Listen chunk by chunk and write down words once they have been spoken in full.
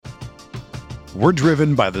We're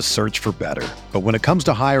driven by the search for better. But when it comes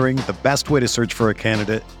to hiring, the best way to search for a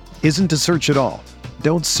candidate isn't to search at all.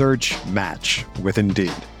 Don't search, match with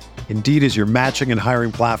Indeed. Indeed is your matching and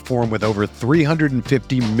hiring platform with over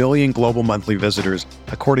 350 million global monthly visitors,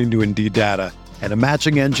 according to Indeed data, and a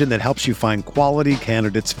matching engine that helps you find quality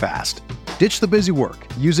candidates fast. Ditch the busy work.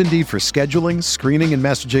 Use Indeed for scheduling, screening, and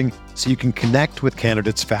messaging so you can connect with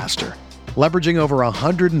candidates faster. Leveraging over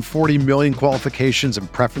 140 million qualifications and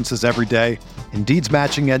preferences every day, Indeed's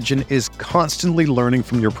matching engine is constantly learning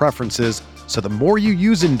from your preferences, so the more you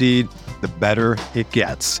use Indeed, the better it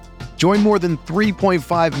gets. Join more than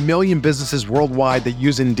 3.5 million businesses worldwide that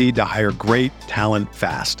use Indeed to hire great talent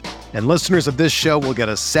fast. And listeners of this show will get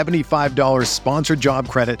a $75 sponsored job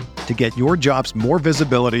credit to get your jobs more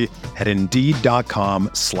visibility at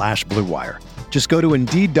Indeed.com/Blue Wire. Just go to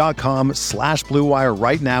Indeed.com/Blue Wire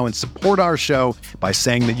right now and support our show by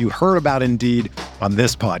saying that you heard about Indeed on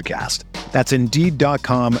this podcast. That's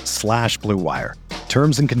Indeed.com/Blue Wire.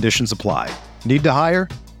 Terms and conditions apply. Need to hire?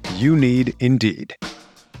 You need Indeed.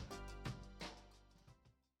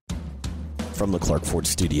 From the Clark Ford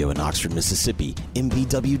Studio in Oxford, Mississippi,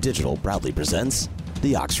 MVW Digital proudly presents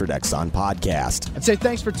the Oxford Exxon Podcast. I'd say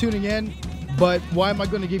thanks for tuning in, but why am I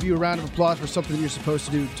going to give you a round of applause for something that you're supposed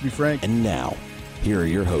to do, to be frank? And now, here are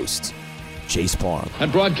your hosts, Chase Parham.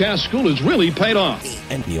 And broadcast school has really paid off.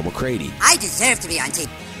 And Neil McCready. I deserve to be on TV.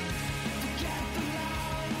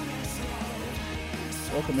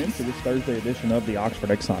 Welcome into this Thursday edition of the Oxford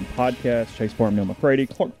Exxon Podcast. Chase Parham, Neil McCready,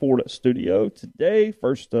 Clark Ford Studio. Today,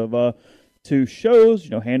 first of two shows.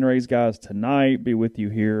 Hand raise guys tonight. Be with you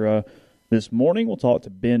here this morning. We'll talk to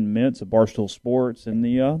Ben Mintz of Barstool Sports in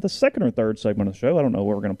the second or third segment of the show. I don't know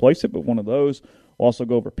where we're going to place it, but one of those. We'll also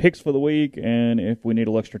go over picks for the week, and if we need a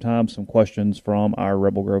little extra time, some questions from our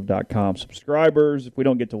RebelGrove.com subscribers. If we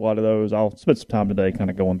don't get to a lot of those, I'll spend some time today kind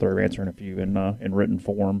of going through answering a few in written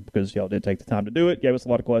form because y'all did take the time to do it. Gave us a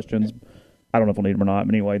lot of questions. I don't know if we'll need them or not,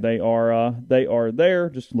 but anyway, they are there.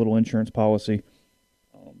 Just a little insurance policy.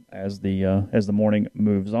 As the morning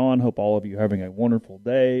moves on. Hope all of you are having a wonderful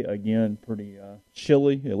day. Again, pretty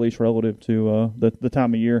chilly, at least relative to the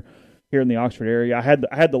time of year here in the Oxford area. I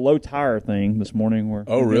had the low tire thing this morning. Where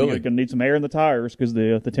really? Going to need some air in the tires because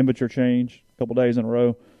the temperature change a couple days in a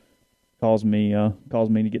row caused me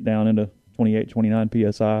to get down into 28,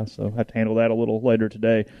 29 psi. So I have to handle that a little later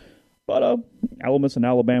today. But Ole Miss and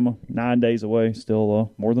Alabama, 9 days away,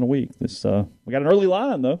 still more than a week. We got an early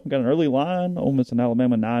line, though. We got an early line. Ole Miss and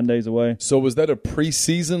Alabama, 9 days away. So was that a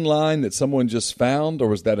preseason line that someone just found, or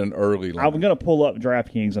was that an early line? I'm going to pull up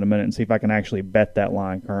DraftKings in a minute and see if I can actually bet that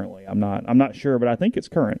line currently. I'm not sure, but I think it's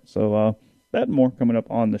current. So that and more coming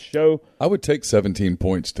up on the show. I would take 17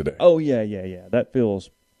 points today. Oh, yeah. That feels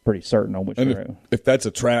pretty certain on which if that's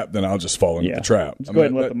a trap, then I'll just fall into the trap. Just go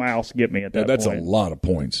ahead and let the mouse get me at that point. That's a lot of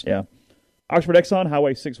points. Yeah. Oxford Exxon,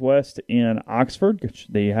 Highway 6 West in Oxford.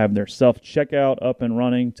 They have their self-checkout up and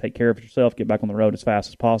running. Take care of it yourself. Get back on the road as fast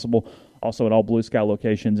as possible. Also at all Blue Sky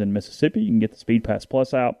locations in Mississippi. You can get the Speed Pass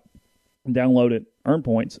Plus app, download it, earn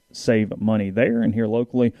points, save money there. And here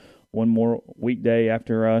locally, one more weekday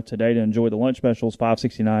after today to enjoy the lunch specials.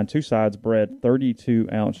 $5.69, two sides bread,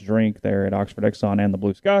 32-ounce drink there at Oxford Exxon and the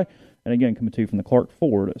Blue Sky. And again, coming to you from the Clark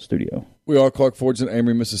Ford Studio. We are Clark Ford's in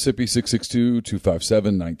Amory, Mississippi,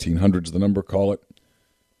 662-257-1900 is the number. Call it.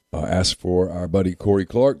 Ask for our buddy Corey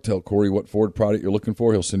Clark. Tell Corey what Ford product you're looking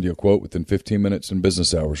for. He'll send you a quote within 15 minutes in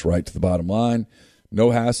business hours, right to the bottom line. No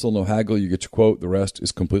hassle, no haggle. You get your quote. The rest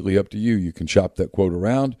is completely up to you. You can shop that quote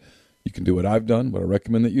around. You can do what I've done, what I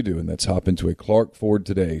recommend that you do, and that's hop into a Clark Ford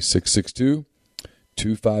today,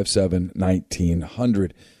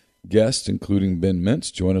 662-257-1900. Guests, including Ben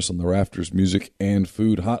Mintz, join us on the Rafters Music and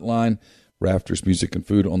Food Hotline. Rafters Music and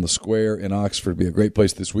Food on the Square in Oxford. Be a great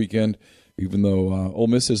place this weekend, even though Ole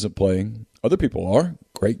Miss isn't playing. Other people are.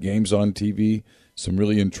 Great games on TV. Some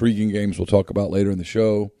really intriguing games we'll talk about later in the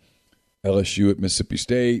show. LSU at Mississippi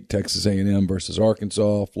State, Texas A&M versus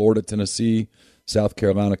Arkansas, Florida, Tennessee, South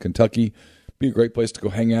Carolina, Kentucky. Be a great place to go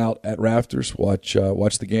hang out at Rafters, watch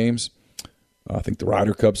the games. I think the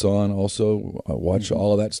Ryder Cup's on also. Watch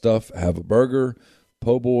all of that stuff. Have a burger,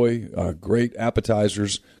 po' boy, great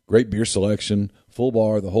appetizers, great beer selection, full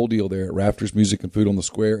bar, the whole deal there at Rafters Music and Food on the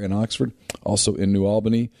Square in Oxford, also in New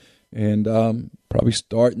Albany. And probably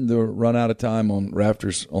starting to run out of time on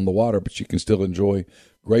Rafters on the water, but you can still enjoy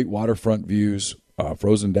great waterfront views,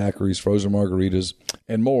 frozen daiquiris, frozen margaritas,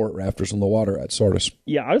 and more at Rafters on the Water at Sardis.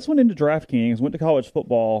 Yeah, I just went into DraftKings, went to college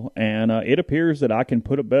football, and it appears that I can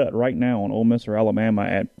put a bet right now on Ole Miss or Alabama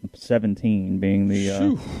at 17 being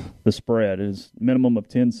the spread. It is minimum of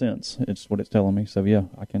 10 cents. It's what it's telling me. So, yeah,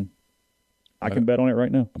 I can bet on it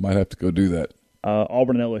right now. I might have to go do that.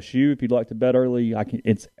 Auburn and LSU, if you'd like to bet early,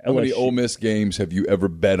 it's LSU. How many Ole Miss games have you ever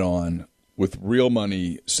bet on with real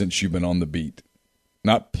money since you've been on the beat?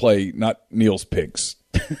 Not Neil's picks.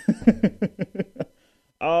 2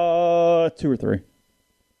 or 3. 2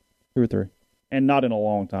 or 3. And not in a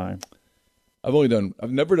long time. I've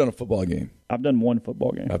never done a football game. I've done one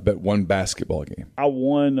football game. I've bet one basketball game. I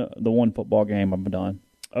won the one football game I've done.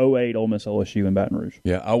 2008 Ole Miss LSU in Baton Rouge.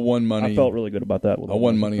 Yeah, I won money. I felt really good about that. I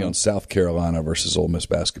won money on South Carolina versus Ole Miss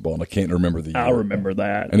basketball, and I can't remember the year. I remember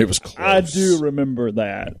that. And it was close. I do remember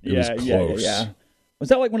that. It was close. Yeah. Was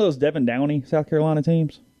that like one of those Devin Downey South Carolina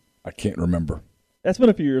teams? I can't remember. That's been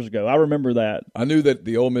a few years ago. I remember that. I knew that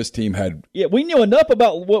the Ole Miss team had... Yeah, we knew enough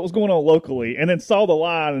about what was going on locally, and then saw the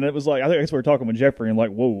line, and it was like, I think we were talking with Jeffrey, and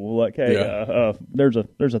like, whoa, like, hey, there's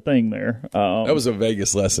a thing there. That was a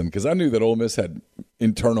Vegas lesson, because I knew that Ole Miss had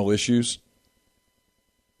internal issues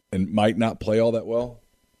and might not play all that well,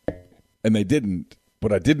 and they didn't.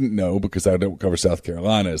 What I didn't know, because I don't cover South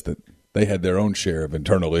Carolina, is that they had their own share of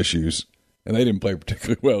internal issues, and they didn't play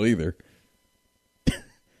particularly well either.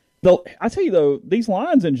 I tell you, though, these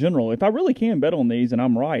lines in general, if I really can bet on these, and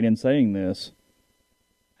I'm right in saying this,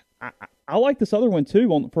 I like this other one,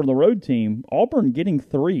 too, for the road team. Auburn getting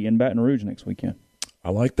 3 in Baton Rouge next weekend.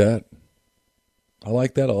 I like that. I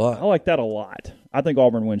like that a lot. I like that a lot. I think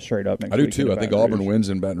Auburn wins straight up next weekend. I do, too. I think Auburn wins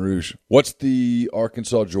in Baton Rouge. What's the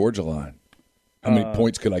Arkansas-Georgia line? How many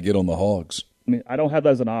points could I get on the Hogs? I mean, I don't have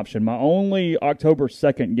that as an option. My only October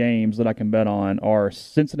 2nd games that I can bet on are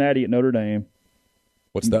Cincinnati at Notre Dame.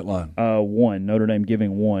 What's that line? 1. Notre Dame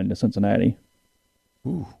giving 1 to Cincinnati.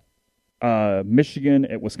 Ooh. Michigan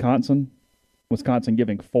at Wisconsin. Wisconsin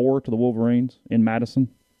giving 4 to the Wolverines in Madison.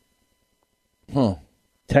 Huh.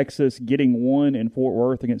 Texas getting 1 in Fort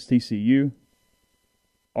Worth against TCU.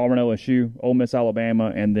 Auburn, LSU, Ole Miss,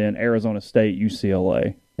 Alabama, and then Arizona State,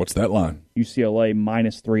 UCLA. What's that line? UCLA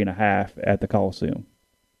minus 3.5 at the Coliseum.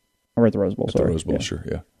 Or at the Rose Bowl, At the Rose Bowl, sure,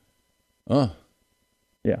 yeah.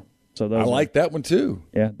 Yeah. So those I like that one, too.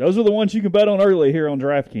 Yeah, those are the ones you can bet on early here on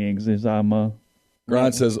DraftKings.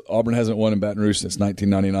 Grind says Auburn hasn't won in Baton Rouge since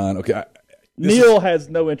 1999. Okay, Neil has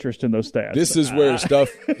no interest in those stats. This is where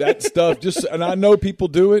and I know people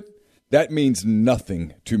do it. That means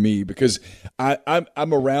nothing to me because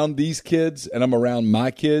I'm around these kids and I'm around my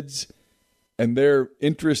kids, and their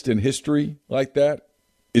interest in history like that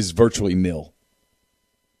is virtually nil.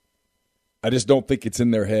 I just don't think it's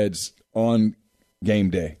in their heads on game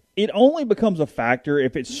day. It only becomes a factor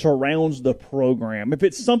if it surrounds the program. If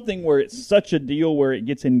it's something where it's such a deal where it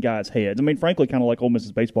gets in guys' heads. I mean, frankly, kind of like Ole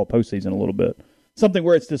Miss's baseball postseason a little bit. Something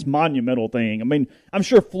where it's this monumental thing. I mean, I'm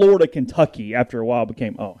sure Florida, Kentucky, after a while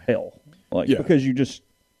became, because you just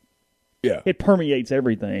it permeates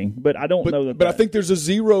everything. But I don't know that. But I think there's a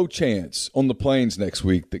 0 chance on the Plains next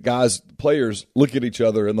week that players look at each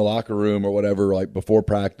other in the locker room or whatever, like before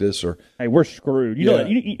practice or. Hey, we're screwed. You know that?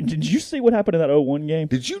 Did you see what happened in that 0-1 game?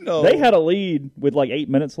 Did you know they had a lead with like 8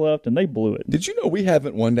 minutes left and they blew it? Did you know we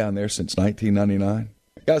haven't won down there since 1999?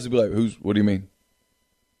 Guys would be like, "What do you mean?"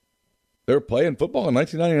 They were playing football in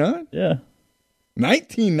 1999. Yeah.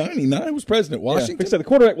 1999 was President Washington. Yeah, the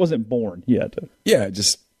quarterback wasn't born yet. Yeah.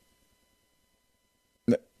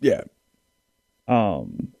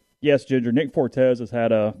 Yes, Ginger. Nick Fortes has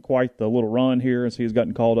had quite the little run here as he's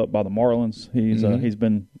gotten called up by the Marlins. He's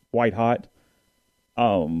been white hot.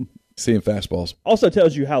 Seeing fastballs. Also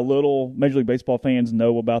tells you how little Major League Baseball fans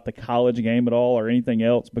know about the college game at all or anything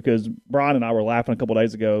else, because Brian and I were laughing a couple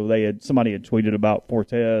days ago. Somebody had tweeted about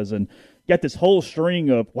Fortes and got this whole string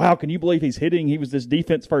of, wow, can you believe he's hitting? He was this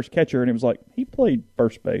defense first catcher, and it was like, he played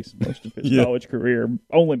first base most of his college career,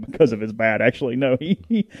 only because of his bat. Actually, no,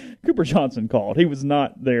 he Cooper Johnson called. He was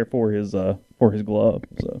not there for his glove.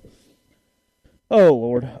 So, oh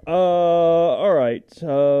Lord, all right.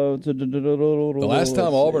 The last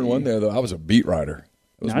time Auburn won there, though, I was a beat writer.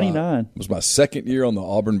 99. It was my second year on the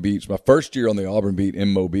Auburn beat. My first year on the Auburn beat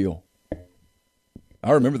in Mobile.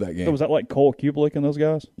 I remember that game. So was that like Cole Kubelik and those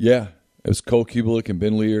guys? Yeah. It was Cole Kubelik and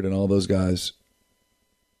Ben Leard and all those guys.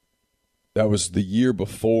 That was the year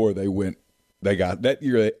before that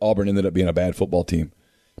year Auburn ended up being a bad football team.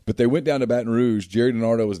 But they went down to Baton Rouge. Jerry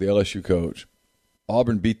DiNardo was the LSU coach.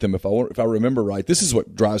 Auburn beat them, if I remember right. This is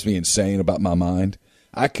what drives me insane about my mind.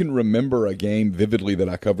 I can remember a game vividly that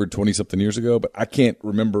I covered 20-something years ago, but I can't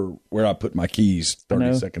remember where I put my keys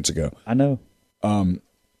 30 seconds ago. I know. I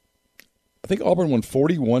think Auburn won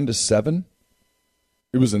 41-7.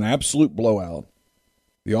 It was an absolute blowout.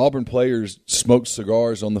 The Auburn players smoked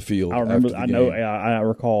cigars on the field. I remember. After the I game. know. I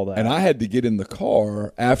recall that. And I had to get in the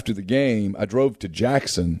car after the game. I drove to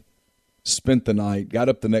Jackson, spent the night, got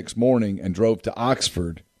up the next morning, and drove to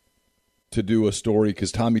Oxford to do a story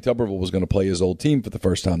because Tommy Tuberville was going to play his old team for the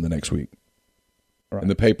first time the next week. Right. And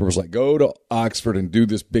the paper was like, go to Oxford and do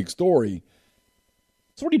this big story.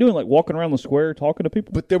 So what are you doing, like walking around the square talking to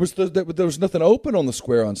people? But there was nothing open on the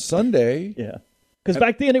square on Sunday. Yeah. Because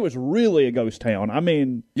back then it was really a ghost town. I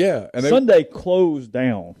mean, yeah, and Sunday closed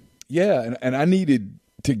down. Yeah, and I needed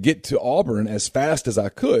to get to Auburn as fast as I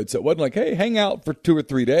could. So it wasn't like, hey, hang out for 2 or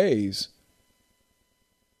 3 days.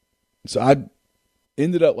 So I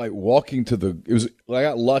ended up like walking to I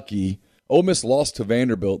got lucky. Ole Miss lost to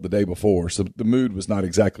Vanderbilt the day before, so the mood was not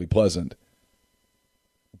exactly pleasant.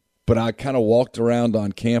 But I kind of walked around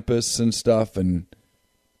on campus and stuff and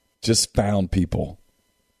just found people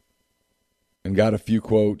and got a few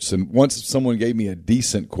quotes. And once someone gave me a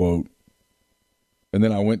decent quote, and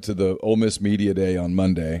then I went to the Ole Miss Media Day on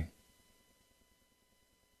Monday,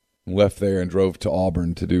 left there and drove to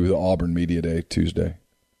Auburn to do the Auburn Media Day Tuesday.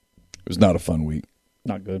 It was not a fun week.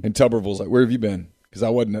 Not good. And Tuberville's like, where have you been? Because I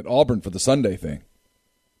wasn't at Auburn for the Sunday thing.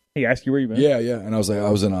 He asked you where you been? Yeah. And I was like, I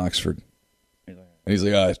was in Oxford. And he's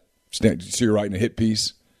like, so you're writing a hit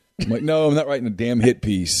piece? I'm like, no, I'm not writing a damn hit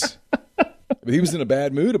piece. But he was in a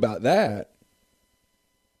bad mood about that.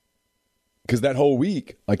 Because that whole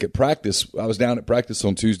week, like at practice, I was down at practice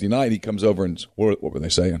on Tuesday night. He comes over and, what were they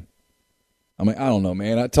saying? I'm like, I don't know,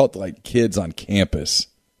 man. I talked to like kids on campus.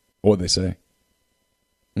 What would they say?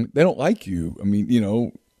 They don't like you. I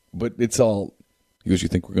mean, but it's all. He goes, you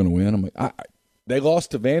think we're going to win? I'm like, they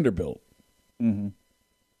lost to Vanderbilt. Mm-hmm.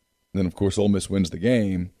 Then, of course, Ole Miss wins the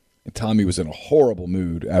game. And Tommy was in a horrible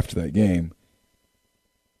mood after that game.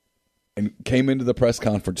 And came into the press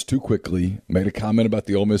conference too quickly, made a comment about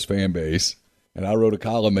the Ole Miss fan base, and I wrote a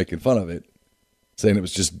column making fun of it, saying it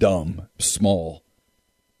was just dumb, small,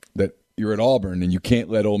 that you're at Auburn and you can't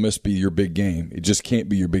let Ole Miss be your big game. It just can't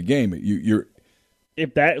be your big game.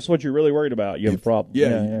 If that's what you're really worried about, you have a problem.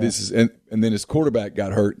 Yeah. This is and then his quarterback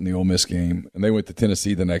got hurt in the Ole Miss game, and they went to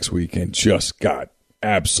Tennessee the next week and just got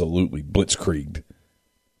absolutely blitzkrieged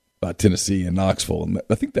by Tennessee and Knoxville. And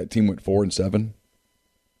I think that team went 4-7.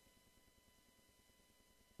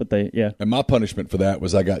 But and my punishment for that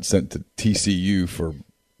was I got sent to TCU for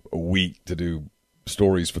a week to do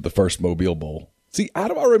stories for the first Mobile Bowl. See, how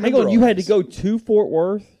do I remember? Hang on, you had to go to Fort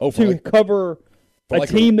Worth to cover a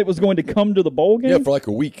team that was going to come to the bowl game? Yeah, for like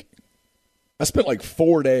a week. I spent like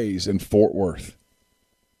 4 days in Fort Worth.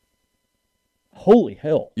 Holy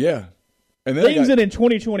hell! Yeah, and then things that in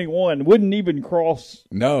 2021 wouldn't even cross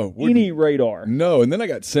any radar. No, and then I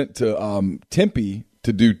got sent to Tempe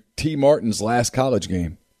to do T. Martin's last college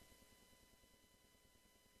game.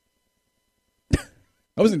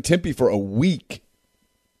 I was in Tempe for a week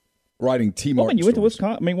writing T. Martin. You went to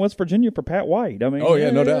Wisconsin. West Virginia for Pat White. No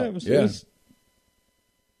doubt. It was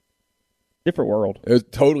different world. It was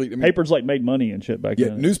totally. Papers like made money and shit back then.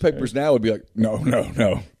 Yeah, newspapers now would be like, no.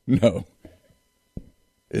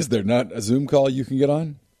 Is there not a Zoom call you can get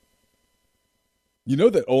on? You know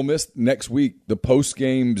that Ole Miss next week, the post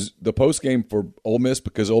game for Ole Miss,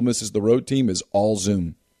 because Ole Miss is the road team, is all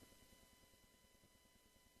Zoom.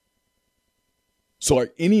 So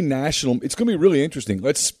like any national, it's going to be really interesting.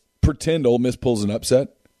 Let's pretend Ole Miss pulls an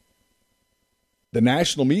upset. The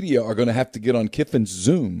national media are going to have to get on Kiffin's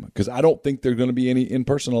Zoom because I don't think there's going to be any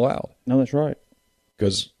in-person allowed. No, that's right.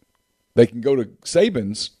 Because they can go to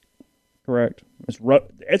Saban's. Correct.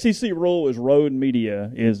 SEC rule is road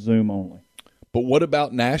media is Zoom only. But what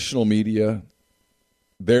about national media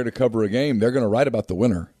there to cover a game? They're going to write about the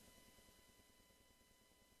winner.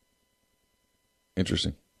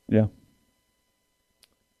 Interesting. Yeah.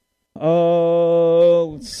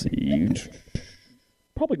 Let's see.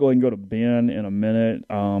 Probably go ahead and go to Ben in a minute.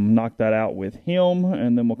 Knock that out with him,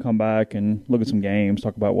 and then we'll come back and look at some games,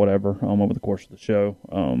 talk about whatever over the course of the show.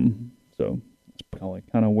 So that's probably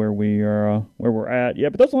kind of where we're at. Yeah,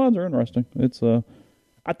 but those lines are interesting. It's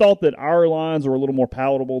I thought that our lines were a little more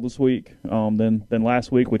palatable this week than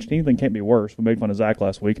last week, which anything can't be worse. We made fun of Zach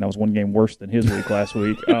last week, and I was one game worse than his week last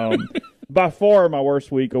week. By far my worst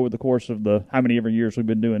week over the course of the how many ever years we've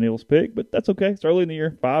been doing Eels Pick, but that's okay. It's early in the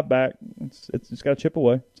year. 5 back. It's just got to chip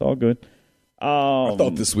away. It's all good. I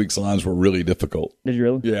thought this week's lines were really difficult. Did you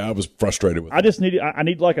really? Yeah, I was frustrated with it. I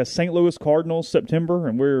need like a St. Louis Cardinals September,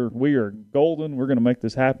 and we are golden. We're going to make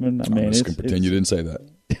this happen. I'm just going to pretend you didn't say that.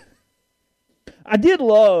 I did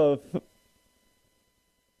love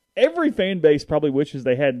every fan base probably wishes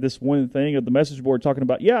they had this one thing of the message board talking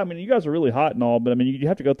about, you guys are really hot and all, but, you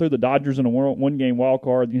have to go through the Dodgers in a one-game wild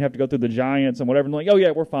card. You have to go through the Giants and whatever. And like, oh,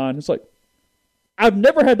 yeah, we're fine. It's like, I've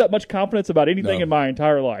never had that much confidence about anything in my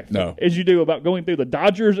entire life as you do about going through the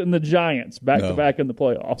Dodgers and the Giants back-to-back in the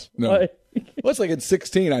playoffs. No. Well, it's like at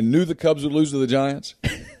 16, I knew the Cubs would lose to the Giants.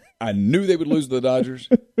 I knew they would lose to the Dodgers.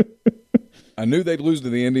 I knew they'd lose to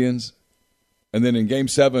the Indians. And then in Game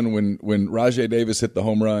 7, when Rajai Davis hit the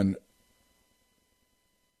home run,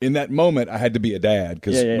 in that moment I had to be a dad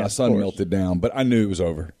because my son melted down. But I knew it was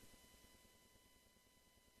over.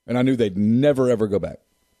 And I knew they'd never, ever go back.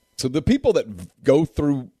 So the people that go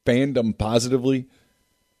through fandom positively,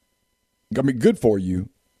 I mean, good for you.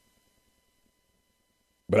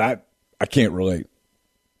 But I can't relate.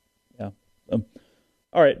 Yeah.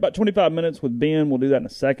 All right, about 25 minutes with Ben. We'll do that in a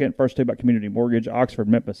second. First, about Community Mortgage, Oxford,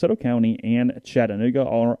 Memphis, Soto County, and Chattanooga.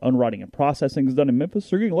 All underwriting and processing is done in Memphis.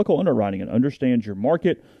 So you're getting local underwriting and understands your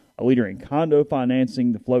market. A leader in condo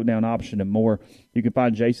financing, the float down option, and more. You can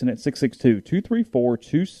find Jason at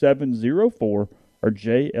 662-234-2704 or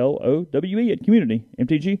JLOWE at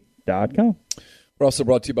communitymtg.com. We're also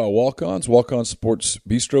brought to you by Walk-Ons. Walk-On Sports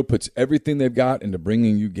Bistro puts everything they've got into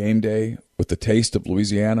bringing you game day with the taste of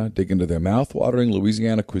Louisiana. Dig into their mouth-watering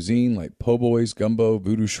Louisiana cuisine like po' boys, gumbo,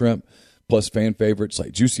 voodoo shrimp, plus fan favorites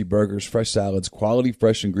like juicy burgers, fresh salads, quality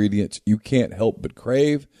fresh ingredients you can't help but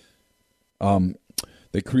crave.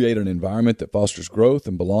 They create an environment that fosters growth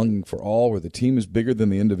and belonging for all, where the team is bigger than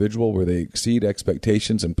the individual, where they exceed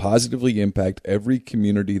expectations and positively impact every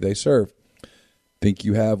community they serve. Think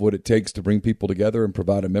you have what it takes to bring people together and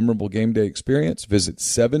provide a memorable game day experience? Visit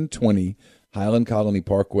 720 Highland Colony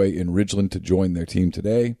Parkway in Ridgeland to join their team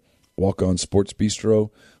today. Walk On Sports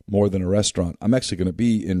Bistro, more than a restaurant. I'm actually going to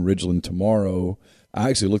be in Ridgeland tomorrow. I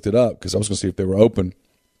actually looked it up because I was going to see if they were open.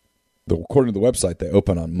 According to the website, they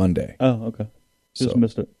open on Monday. Oh, okay. Just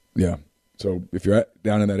missed it. Yeah. So if you're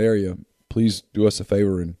down in that area, please do us a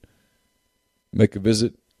favor and make a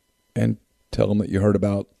visit and tell them that you heard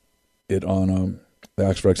about it on the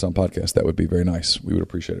Oxford Exxon podcast. That would be very nice. We would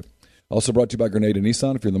appreciate it. Also brought to you by Grenada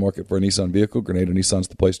Nissan. If you're in the market for a Nissan vehicle, Grenada Nissan's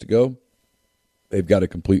the place to go. They've got a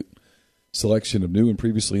complete selection of new and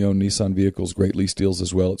previously owned Nissan vehicles, great lease deals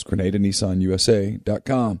as well. It's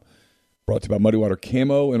GrenadaNissanUSA.com. Brought to you by Muddy Water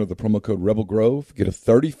Camo. Enter the promo code Rebel Grove. Get a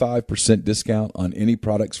 35% discount on any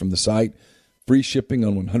products from the site. Free shipping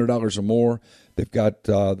on $100 or more. They've got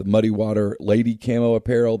the Muddy Water Lady Camo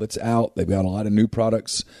apparel that's out. They've got a lot of new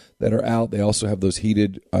products that are out. They also have those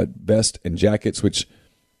heated vest and jackets, which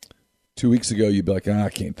 2 weeks ago you'd be like, I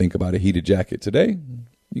can't think about a heated jacket. Today,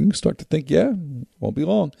 you can start to think, won't be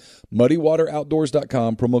long.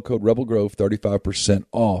 MuddyWaterOutdoors.com, promo code Rebel Grove, 35%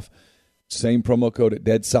 off. Same promo code at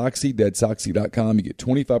Dead Soxy, DeadSoxy.com. You get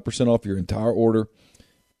 25% off your entire order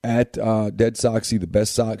at Dead Soxy, the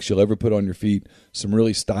best socks you'll ever put on your feet. Some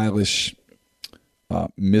really stylish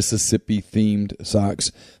Mississippi-themed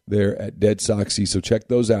socks there at Dead Soxy. So check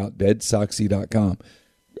those out, DeadSoxy.com.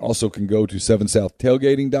 Also can go to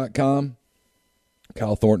 7SouthTailgating.com.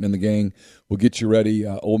 Kyle Thornton and the gang will get you ready.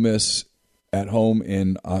 Ole Miss at home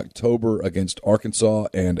in October against Arkansas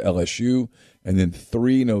and LSU, and then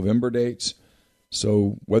 3 November dates.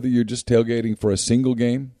 So whether you're just tailgating for a single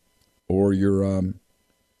game or you're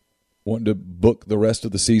wanting to book the rest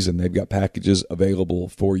of the season, they've got packages available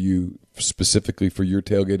for you specifically for your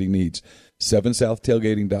tailgating needs.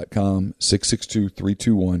 7SouthTailgating.com,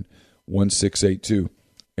 662-321-1682.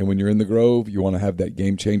 And when you're in the Grove, you want to have that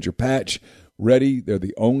Game Changer patch ready. They're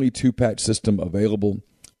the only 2-patch system available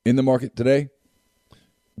in the market today.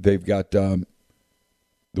 They've got the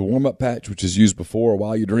warm-up patch, which is used before or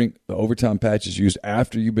while you drink. The overtime patch is used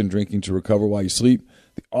after you've been drinking to recover while you sleep.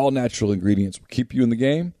 The all-natural ingredients will keep you in the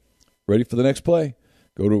game, ready for the next play.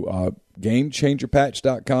 Go to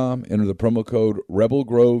GameChangerPatch.com, enter the promo code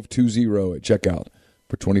RebelGrove20 at checkout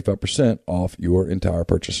for 25% off your entire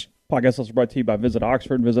purchase. Podcast also brought to you by Visit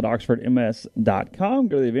Oxford. Visit OxfordMS.com.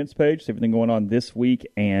 Go to the events page, see everything going on this week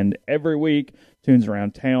and every week. Tunes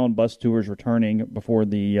around town, bus tours returning before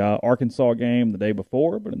the Arkansas game the day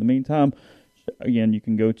before. But in the meantime, again, you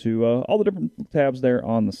can go to all the different tabs there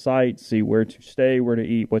on the site, see where to stay, where to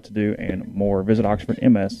eat, what to do, and more. Visit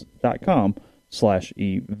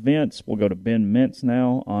OxfordMS.com/events. We'll go to Ben Mintz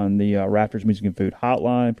now on the Raptors Music and Food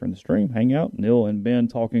Hotline for the stream. Hang out. Neil and Ben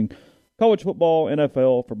talking college football,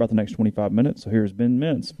 NFL for about the next 25 minutes. So here's Ben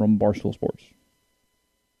Mintz from Barstool Sports.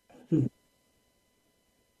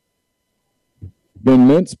 Ben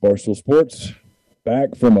Mintz, Barstool Sports,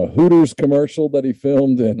 back from a Hooters commercial that he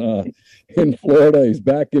filmed in Florida. He's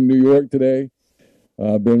back in New York today.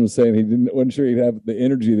 Ben was saying he wasn't sure he'd have the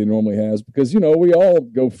energy that he normally has because, we all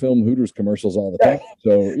go film Hooters commercials all the time.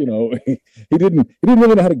 So, he didn't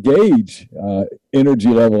really know how to gauge energy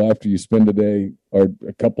level after you spend a day or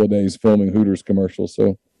a couple of days filming Hooters commercials.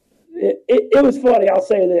 So it was funny. I'll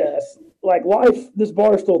say this, like life, this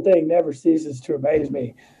Barstool thing never ceases to amaze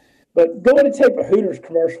me. But going to tape a Hooters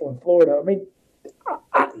commercial in Florida, I mean,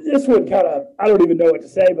 this one kind of, I don't even know what to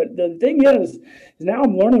say, but the thing is now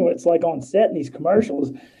I'm learning what it's like on set in these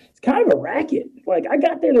commercials. It's kind of a racket. Like, I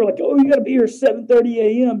got there, they're like, oh, you got to be here 7:30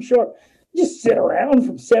 a.m. sharp. You just sit around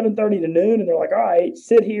from 7:30 to noon, and they're like, all right,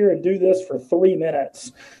 sit here and do this for 3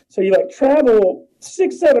 minutes. So you, like, travel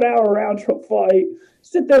 6-7 hour round trip flight,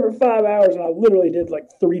 sit there for 5 hours, and I literally did like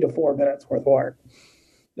 3 to 4 minutes worth of work.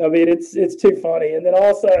 I mean, it's too funny. And then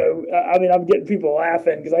also, I mean, I'm getting people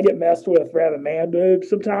laughing because I get messed with for having man boobs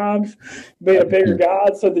sometimes, being a bigger guy.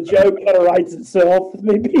 So the joke kind of writes itself with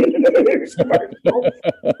me being in the news commercial.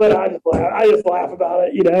 But I just laugh about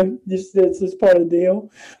it, you know. It's just part of the deal.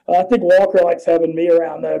 I think Walker likes having me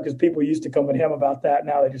around, though, because people used to come at him about that.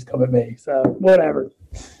 Now they just come at me. So whatever.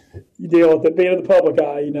 You deal with it. Being in the public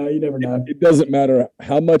eye, you know, you never know. It doesn't matter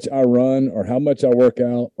how much I run or how much I work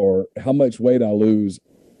out or how much weight I lose.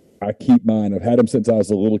 I keep mine. I've had them since I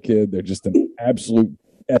was a little kid. They're just an absolute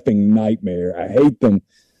effing nightmare. I hate them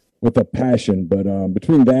with a passion. But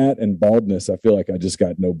between that and baldness, I feel like I just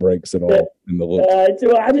got no breaks at all in the look.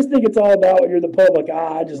 I just think it's all about when you're the public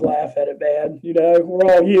eye. I just laugh at it, man. You know, we're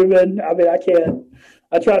all human. I mean, I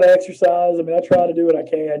try to exercise. I mean, I try to do what I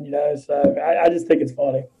can, you know. So I just think it's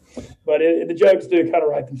funny. But the jokes do kind of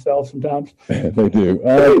write themselves sometimes. They do.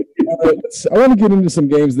 I want to get into some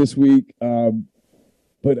games this week.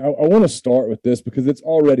 But I want to start with this because it's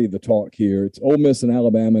already the talk here. It's Ole Miss and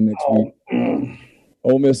Alabama next week.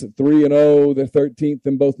 Ole Miss at 3-0. They're 13th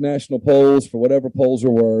in both national polls for whatever polls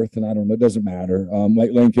are worth. And I don't know. It doesn't matter.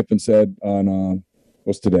 Like Lane Kiffin said on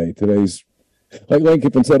what's today? Like Lane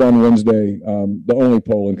Kiffin said on Wednesday, the only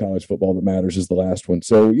poll in college football that matters is the last one.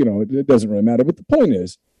 So, you know, it doesn't really matter. But the point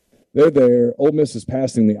is, they're there. Ole Miss is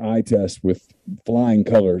passing the eye test with flying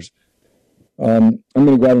colors. I'm going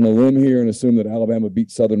to go out on a limb here and assume that Alabama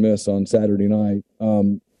beats Southern Miss on Saturday night.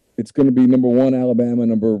 It's going to be number 1 Alabama,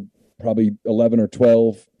 number probably 11 or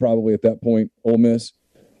 12, probably at that point, Ole Miss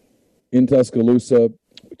in Tuscaloosa.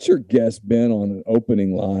 What's your guess, Ben, on an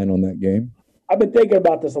opening line on that game? I've been thinking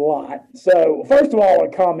about this a lot. So, first of all, I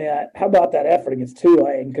want to comment, how about that effort against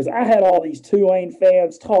Tulane? Because I had all these Tulane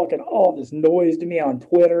fans talking all this noise to me on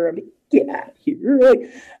Twitter. I mean, get out of here. Like,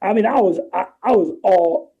 I mean, I was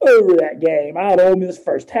all over that game. I had Ole Miss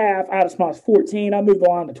first half. I had us minus 14. I moved the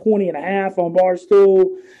line to 20.5 on Barstool.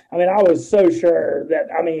 I mean, I was so sure that,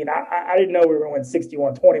 I mean, I didn't know we were going to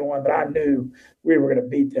win 61-21, but I knew we were going to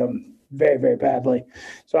beat them very, very badly.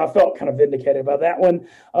 So I felt kind of vindicated about that one.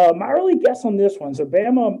 My early guess on this one, so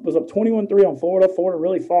Bama was up 21-3 on Florida. Florida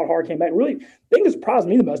really fought hard, came back. Really, the thing that surprised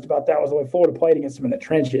me the most about that was the way Florida played against them in the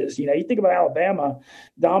trenches. You know, you think about Alabama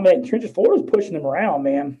dominating trenches. Florida's pushing them around,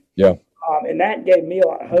 man. Yeah. And that gave me a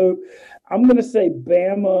lot of hope. I'm going to say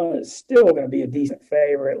Bama is still going to be a decent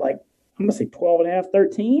favorite. Like, I'm going to say 12.5,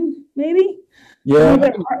 13, maybe.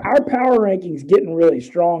 Yeah. Our power rankings getting really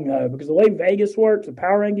strong, though, because the way Vegas works, the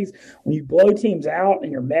power rankings, when you blow teams out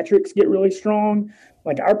and your metrics get really strong,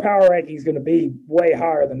 like our power ranking is going to be way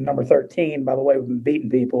higher than number 13 by the way we've been beating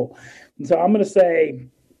people. And so I'm going to say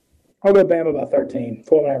I'll go Bama about 13,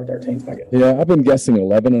 12.5 or 13 is my guess. Yeah, I've been guessing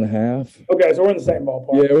 11.5. Okay, so we're in the same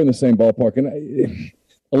ballpark. Yeah, we're in the same ballpark. And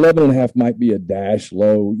 11.5 might be a dash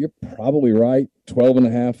low. You're probably right.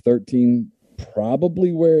 12.5, 13,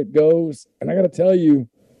 probably where it goes. And I got to tell you,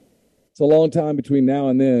 it's a long time between now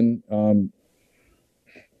and then.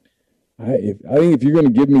 I think if you're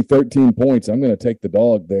going to give me 13 points, I'm going to take the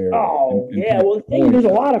dog there. Oh, yeah. Well, the thing, there's a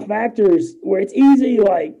lot of factors where it's easy.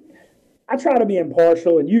 Like, I try to be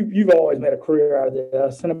impartial, and you've always made a career out of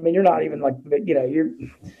this. And I mean, you're not even like, you know, you're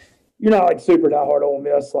not like super diehard Ole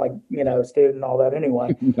Miss, like, you know, student and all that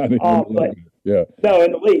anyway. But yeah, no,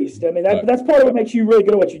 in the least. I mean, that's part of what makes you really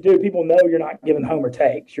good at what you do. People know you're not giving homer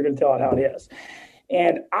takes. You're going to tell it how it is.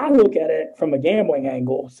 And I look at it from a gambling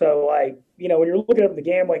angle. So, like, you know, when you're looking at it from the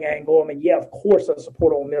gambling angle, I mean, yeah, of course I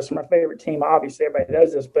support Ole Miss. They're my favorite team. Obviously, everybody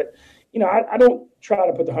does this. But, you know, I don't try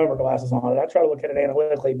to put the homer glasses on it. I try to look at it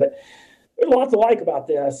analytically. But there's lots to like about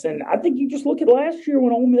this. And I think you just look at last year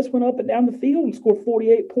when Ole Miss went up and down the field and scored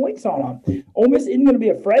 48 points on them. Ole Miss isn't going to be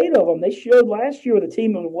afraid of them. They showed last year with a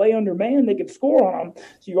team that was way undermanned, they could score on them.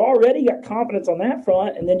 So you already got confidence on that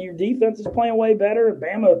front. And then your defense is playing way better. And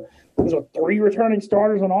Bama was with 3 returning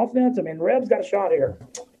starters on offense. I mean, Reb's got a shot here.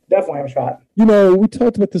 Definitely have a shot. You know, we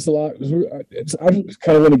talked about this a lot. I just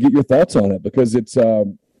kind of want to get your thoughts on it because it's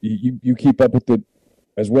you keep up with it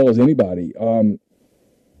as well as anybody.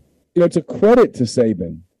 You know, it's a credit to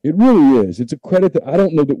Saban. It really is. It's a credit that I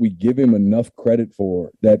don't know that we give him enough credit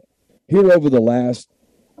for. That here over the last,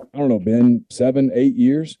 I don't know, Ben, 7, 8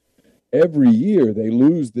 years, every year they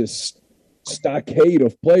lose this stockade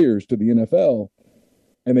of players to the NFL,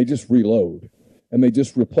 and they just reload, and they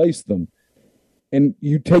just replace them. And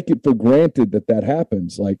you take it for granted that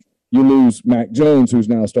happens. Like, you lose Mac Jones, who's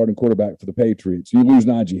now a starting quarterback for the Patriots. You lose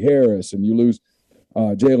Najee Harris, and you lose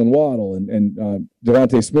Jalen Waddle and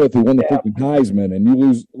Devontae Smith, who won the freaking Heisman, and you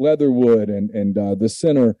lose Leatherwood and the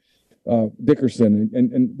center Dickerson,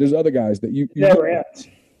 and there's other guys that you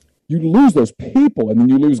lose those people, and then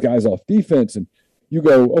you lose guys off defense, and you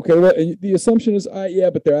go, okay, well, and the assumption is,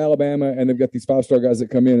 but they're Alabama, and they've got these 5-star guys that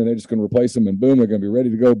come in, and they're just going to replace them, and boom, they're going to be ready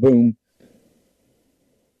to go, boom.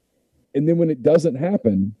 And then when it doesn't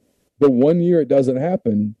happen, the 1 year it doesn't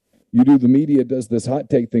happen, the media does this hot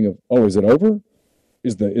take thing of, oh, is it over?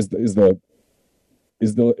 Is the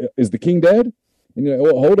king dead? And you're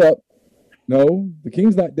like, oh, hold up. No, the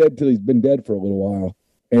king's not dead till he's been dead for a little while.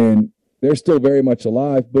 And they're still very much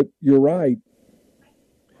alive. But you're right.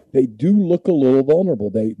 They do look a little vulnerable.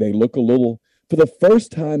 They look a little, for the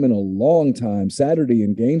first time in a long time, Saturday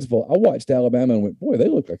in Gainesville, I watched Alabama and went, boy, they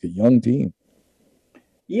look like a young team.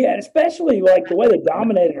 Yeah, and especially like the way they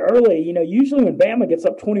dominated early. Usually when Bama gets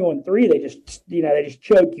up 21-3, they just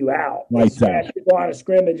choke you out. They smash your line of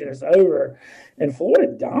scrimmage and it's over. And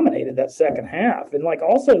Florida dominated that second half. And like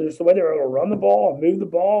also just the way they were able to run the ball and move the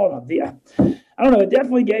ball. And I don't know. It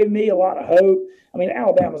definitely gave me a lot of hope. I mean,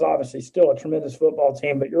 Alabama's obviously still a tremendous football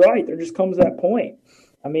team, but you're right. There just comes that point.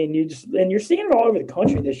 I mean, you're seeing it all over the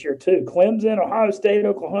country this year too. Clemson, Ohio State,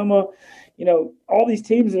 Oklahoma. All these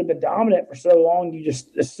teams that have been dominant for so long, you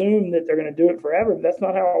just assume that they're going to do it forever, but that's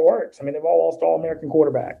not how it works. I mean, they've all lost All-American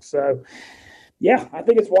quarterbacks. So, yeah, I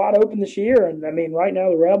think it's wide open this year. And, I mean, right now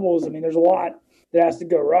the Rebels, I mean, there's a lot that has to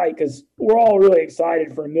go right because we're all really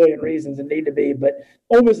excited for a million reasons and need to be, but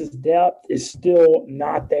Ole Miss's depth is still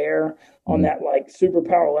not there on that, like,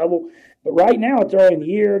 superpower level. But right now, it's early in the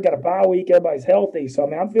year, got a bye week, everybody's healthy. So, I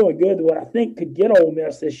mean, I'm feeling good. What I think could get Ole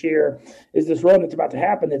Miss this year is this run that's about to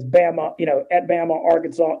happen. That's Bama, at Bama,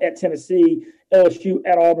 Arkansas, at Tennessee, LSU,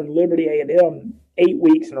 at Auburn, Liberty, A&M, 9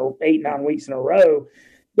 weeks in a row.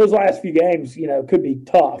 Those last few games, could be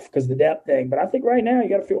tough because of the depth thing. But I think right now you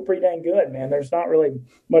got to feel pretty dang good, man. There's not really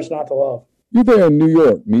much not to love. You're there in New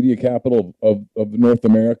York, media capital of North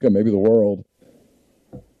America, maybe the world.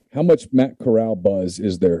 How much Matt Corral buzz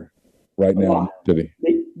is there right now in the city?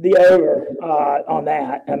 The over on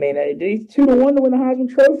that. I mean, he's 2-1 to win the Heisman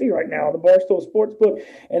Trophy right now on the Barstool Sportsbook.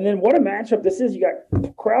 And then what a matchup this is. You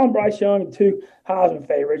got Corral and Bryce Young and 2 Heisman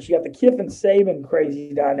favorites. You got the Kiffin-Saban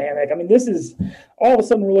crazy dynamic. I mean, this is all of a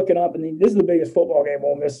sudden we're looking up, and this is the biggest football game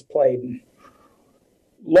Ole Miss has played in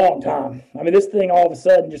a long time. I mean, this thing all of a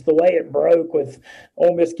sudden, just the way it broke with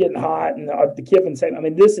Ole Miss getting hot and the Kiffin-Saban. I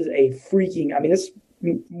mean, this is a freaking – I mean, this –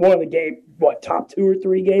 one of the top 2 or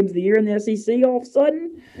 3 games of the year in the SEC all of a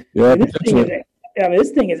sudden. Yeah, this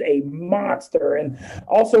thing is a monster. And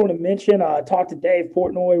also want to mention, talk to Dave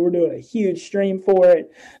Portnoy. We're doing a huge stream for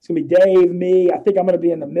it. It's going to be Dave, me. I think I'm going to be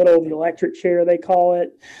in the middle of the electric chair, they call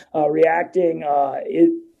it, reacting.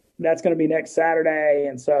 That's going to be next Saturday.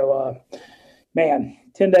 And so,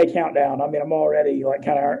 10-day countdown. I mean, I'm already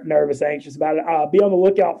kind of nervous, anxious about it. Be on the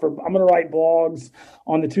lookout I'm going to write blogs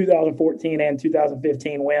on the 2014 and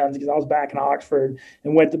 2015 wins because I was back in Oxford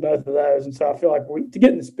and went to both of those. And so I feel like to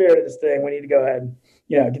get in the spirit of this thing, we need to go ahead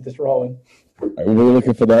and, get this rolling. All right, we're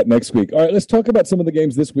looking for that next week. All right, let's talk about some of the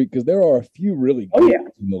games this week because there are a few really good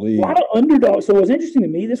in the league. A lot of underdogs. So it was interesting to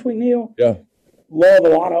me this week, Neil. Yeah. Love a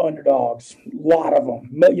lot of underdogs, a lot of them.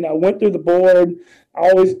 Went through the board.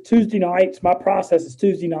 Tuesday nights, my process is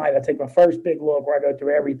Tuesday night. I take my first big look where I go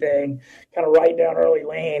through everything, kind of write down early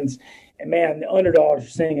lanes. And, man, the underdogs are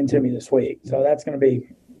singing to me this week. So that's going to be,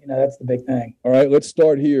 that's the big thing. All right, let's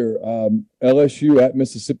start here. LSU at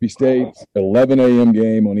Mississippi State, 11 a.m.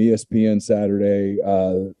 game on ESPN Saturday.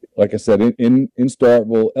 Like I said, in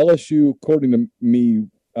Starkville. LSU, according to me,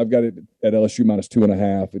 I've got it at LSU minus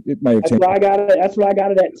 2.5. It may have changed. That's where I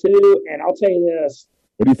got it at too. And I'll tell you this.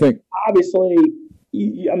 What do you think? Obviously,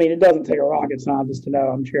 it doesn't take a rocket scientist to know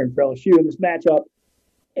I'm cheering for LSU in this matchup.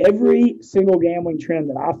 Every single gambling trend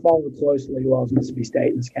that I follow closely loves Mississippi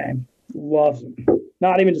State in this game. Loves them.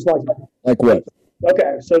 Not even just like them. Like what?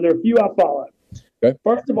 Okay, so there are a few I follow. Okay.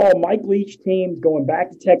 First of all, Mike Leach teams going back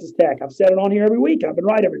to Texas Tech. I've said it on here every week. I've been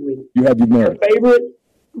right every week. You've Their favorite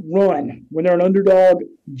run. When they're an underdog,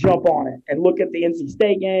 jump on it. And look at the NC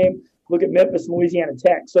State game. Look at Memphis and Louisiana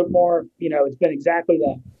Tech. So far, it's been exactly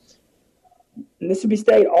that. Mississippi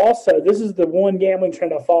State also, this is the one gambling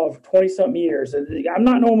trend I followed for 20-something years. I'm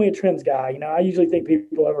not normally a trends guy. I usually think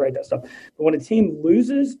people overrate that stuff. But when a team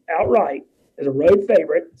loses outright as a road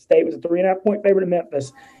favorite, State was a 3.5-point favorite in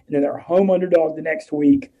Memphis, and then they're a home underdog the next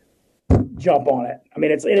week, jump on it. I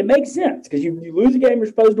mean, it makes sense because you lose a game you're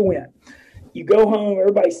supposed to win. You go home,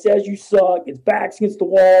 everybody says you suck, it's backs against the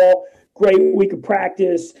wall, great week of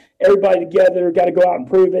practice, everybody together, got to go out and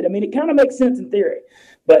prove it. I mean, it kind of makes sense in theory,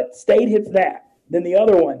 but State hits that. Then the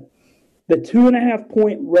other one, the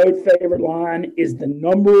 2.5-point road favorite line is the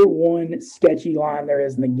number one sketchy line there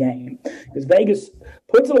is in the game. Because Vegas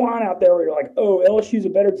puts a line out there where you're like, oh, LSU's a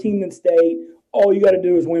better team than State. All you got to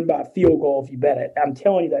do is win by a field goal if you bet it. I'm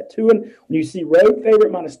telling you that. When you see road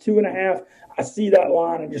favorite minus 2.5, I see that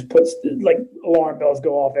line and just puts like alarm bells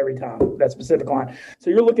go off every time, that specific line. So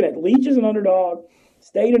you're looking at Leach as an underdog,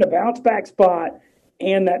 State in a bounce back spot,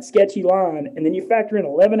 and that sketchy line. And then you factor in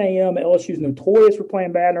 11 a.m. LSU's notorious for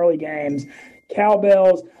playing bad in early games.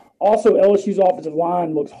 Cowbells. Also, LSU's offensive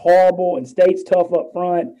line looks horrible, and State's tough up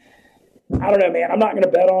front. I don't know, man. I'm not going to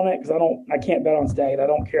bet on it because I can't bet on State. I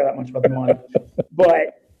don't care that much about the money.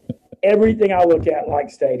 But everything I look at like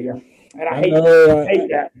State here. And I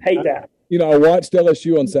hate that. You know, I watched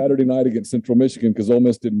LSU on Saturday night against Central Michigan because Ole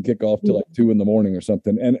Miss didn't kick off till like 2 in the morning or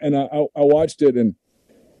something. And I watched it, and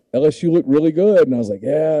LSU looked really good. And I was like,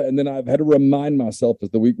 yeah. And then I've had to remind myself as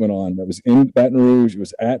the week went on. That was in Baton Rouge. It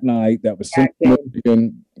was at night. That was Central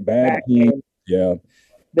Michigan. Bad team. Yeah.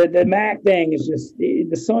 The MAC thing is just –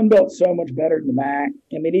 the Sun Belt's so much better than the MAC.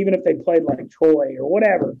 I mean, even if they played like Troy or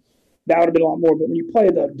whatever, that would have been a lot more. But when you play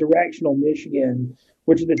the directional Michigan,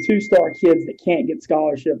 which are the 2-star kids that can't get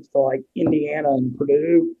scholarships to like Indiana and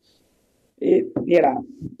Purdue, take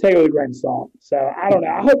it with a grain of salt. So I don't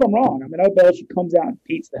know. I hope I'm wrong. I mean, I hope LSU comes out and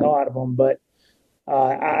beats the hell out of them. But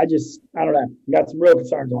I don't know. Got some real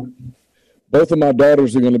concerns on it. Both of my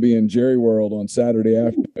daughters are going to be in Jerry World on Saturday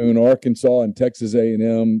afternoon. Arkansas and Texas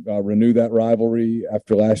A&M renew that rivalry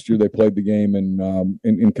after last year. They played the game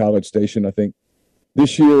in College Station, I think.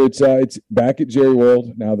 This year it's back at Jerry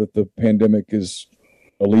World now that the pandemic is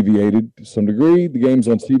alleviated to some degree. The game's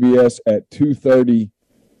on CBS at 2:30.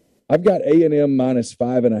 I've got A&M minus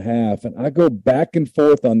 5.5, and I go back and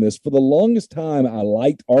forth on this. For the longest time, I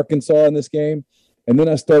liked Arkansas in this game, and then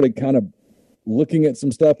I started kind of looking at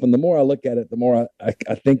some stuff, and the more I look at it, the more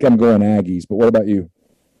I think I'm going Aggies. But what about you?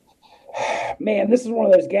 Man, this is one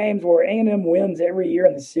of those games where A&M wins every year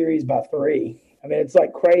in the series by 3. I mean, it's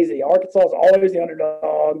like crazy. Arkansas is always the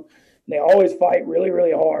underdog. And they always fight really,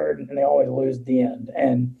 really hard, and they always lose at the end.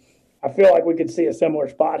 And I feel like we could see a similar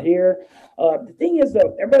spot here. The thing is,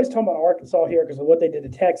 though, everybody's talking about Arkansas here because of what they did to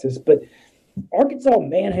Texas, but Arkansas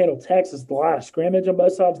manhandled Texas the line of scrimmage on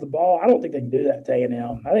both sides of the ball. I don't think they can do that to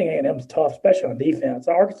A&M. I think A&M's tough, especially on defense.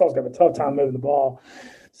 Arkansas's got a tough time moving the ball.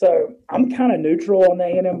 So I'm kind of neutral on the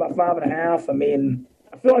A&M by 5.5. I mean,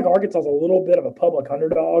 I feel like Arkansas's a little bit of a public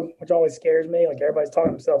underdog, which always scares me. Like everybody's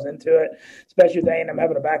talking themselves into it, especially with A&M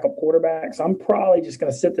having a backup quarterback. So I'm probably just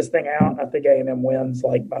going to sit this thing out. I think A&M wins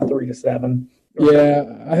like by 3-7. Yeah,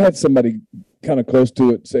 I had somebody kind of close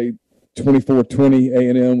to it say 24-20.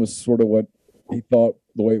 A&M was sort of what he thought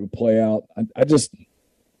the way it would play out.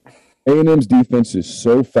 A&M's defense is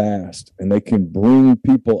so fast, and they can bring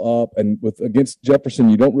people up. And against Jefferson,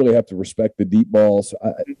 you don't really have to respect the deep balls.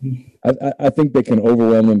 I think they can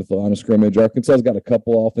overwhelm them with the line of scrimmage. Arkansas's got a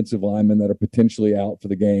couple offensive linemen that are potentially out for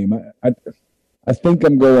the game. I think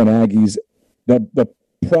I'm going Aggies. The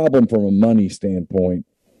problem from a money standpoint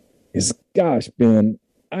is, gosh, Ben,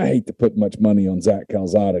 I hate to put much money on Zach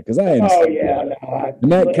Calzada because I hadn't. Oh yeah,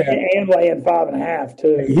 and laying 5.5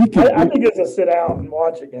 too. I think it's a sit out and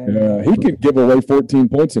watch it game. Yeah, he could give away 14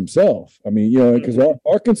 points himself. I mean, because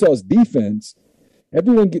Arkansas's defense,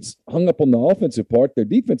 everyone gets hung up on the offensive part. Their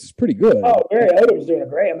defense is pretty good. Oh, Barry Odom was doing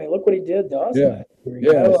great. I mean, look what he did to us. Yeah,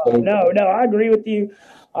 No, I agree with you.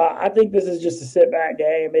 I think this is just a sit-back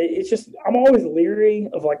game. It's just I'm always leery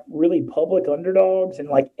of, like, really public underdogs, and,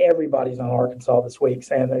 like, everybody's on Arkansas this week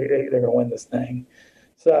saying they're going to win this thing.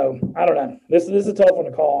 So, I don't know. This is a tough one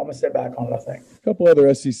to call. I'm going to sit back on it, I think. A couple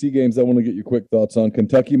other SEC games I want to get your quick thoughts on.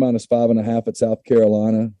 Kentucky minus 5.5 at South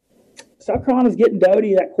Carolina. South Carolina's getting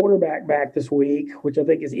Doty, that quarterback, back this week, which I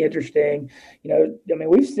think is interesting.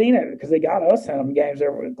 We've seen it because they got us in them games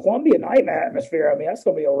there. Columbia night atmosphere, that's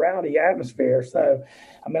going to be a rowdy atmosphere. So,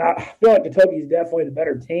 I feel like Kentucky's definitely the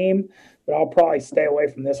better team, but I'll probably stay away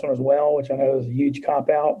from this one as well, which I know is a huge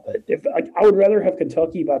cop-out. But I would rather have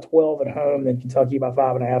Kentucky by 12 at home than Kentucky by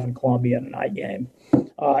 5.5 in Columbia in a night game,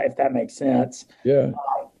 if that makes sense. Yeah.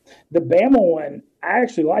 The Bama one, I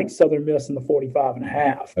actually like Southern Miss in the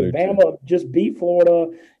 45.5. Bama just beat Florida,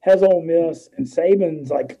 has Ole Miss, and Saban's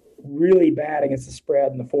like really bad against the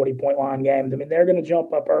spread in the 40-point line games. They're going to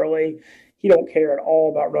jump up early. He don't care at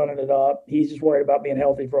all about running it up. He's just worried about being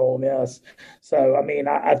healthy for Ole Miss. So,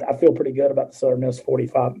 I feel pretty good about the Southern Miss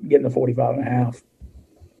 45, getting the 45.5.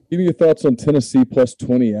 Give me your thoughts on Tennessee plus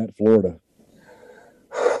 20 at Florida.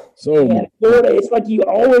 So And Florida, it's like you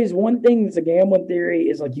always, one thing that's a gambling theory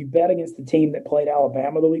is like you bet against the team that played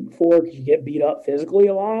Alabama the week before because you get beat up physically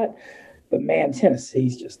a lot. But man,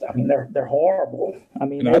 Tennessee's just, I mean, they're horrible. I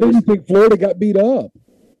mean, I didn't think Florida got beat up.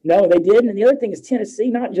 No, they didn't. And the other thing is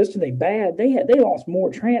Tennessee, not just are they bad, they lost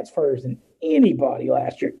more transfers than anybody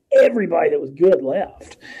last year. Everybody that was good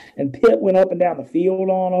left. And Pitt went up and down the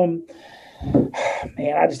field on them.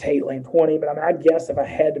 Man, I just hate laying 20, but I mean, I guess if I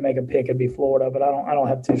had to make a pick, it'd be Florida, but I don't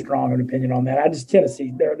have too strong an opinion on that.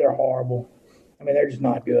 Tennessee, they're horrible. I mean, they're just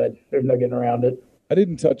not good. There's no getting around it. I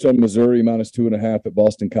didn't touch on Missouri -2.5 at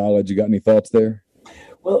Boston College. You got any thoughts there?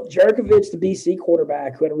 Well, Jerkovich, the BC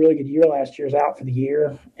quarterback, who had a really good year last year, is out for the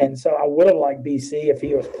year. And so I would have liked BC if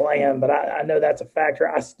he was playing, but I know that's a factor.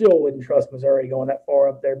 I still wouldn't trust Missouri going that far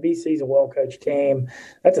up there. BC's a well-coached team.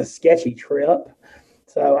 That's a sketchy trip.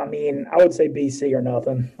 So, I mean, I would say BC or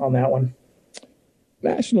nothing on that one.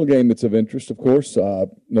 National game that's of interest, of course.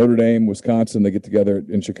 Notre Dame, Wisconsin, they get together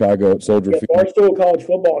in Chicago at Soldier Field. Barstool College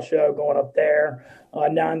football show going up there,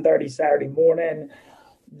 9:30 Saturday morning.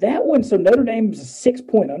 That one, so Notre Dame's a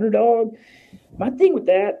 6-point underdog. My thing with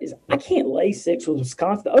that is I can't lay 6 with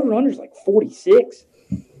Wisconsin. The over-under is like 46.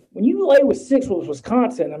 When you lay with 6 with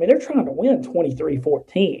Wisconsin, I mean, they're trying to win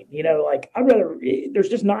 23-14. You know, like, I'd rather – there's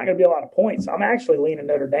just not going to be a lot of points. I'm actually leaning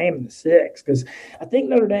Notre Dame in the 6 because I think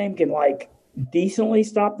Notre Dame can, like, decently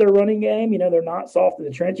stop their running game. You know, they're not soft in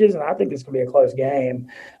the trenches, and I think this could be a close game.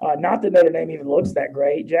 Not that Notre Dame even looks that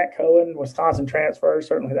great. Jack Cohen, Wisconsin transfer,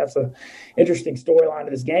 certainly that's an interesting storyline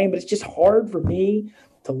to this game, but it's just hard for me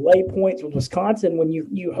to lay points with Wisconsin when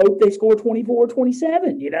you hope they score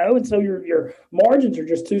 24-27, you know, and so your margins are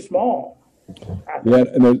just too small. Yeah,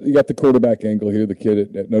 and you got the quarterback angle here. The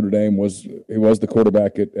kid at Notre Dame was the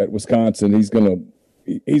quarterback at Wisconsin. He's going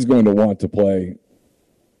to want to play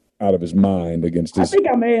out of his mind against his. I think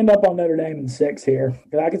I may end up on Notre Dame in 6 here.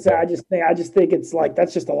 Because I could say I just think it's like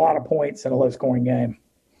that's just a lot of points in a low scoring game.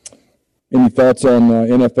 Any thoughts on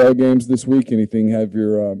NFL games this week? Anything have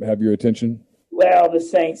your attention? Well, the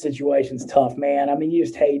Saints situation's tough, man. I mean, you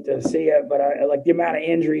just hate to see it, but like the amount of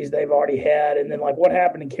injuries they've already had, and then like what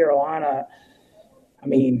happened in Carolina. I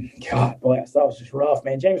mean, God bless, that was just rough,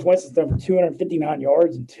 man. James Winston's thrown for 259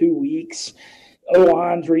 yards in 2 weeks.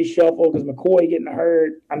 O-line's reshuffled because McCoy getting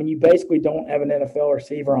hurt. I mean, you basically don't have an NFL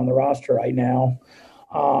receiver on the roster right now.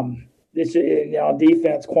 This,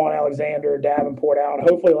 defense, Quan Alexander, Davenport out.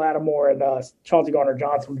 Hopefully Lattimore and Chauncey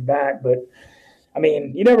Gardner-Johnson will be back, but I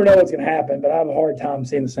mean, you never know what's going to happen, but I have a hard time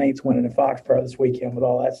seeing the Saints winning in Foxborough this weekend with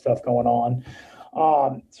all that stuff going on.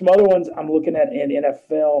 Some other ones I'm looking at in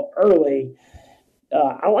NFL early.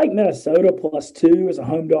 I like Minnesota +2 as a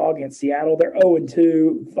home dog against Seattle. They're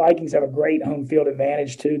 0-2. Vikings have a great home field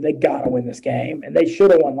advantage, too. They got to win this game, and they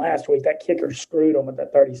should have won last week. That kicker screwed them with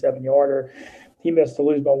that 37-yarder. He missed to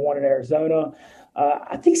lose by 1 in Arizona.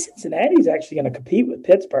 I think Cincinnati's actually going to compete with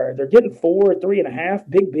Pittsburgh. They're getting 4, 3.5.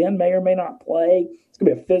 Big Ben may or may not play. It's going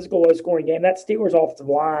to be a physical, low-scoring game. That Steelers offensive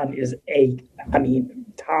line is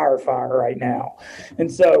tire fire right now.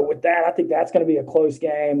 And so with that, I think that's going to be a close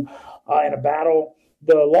game and a battle.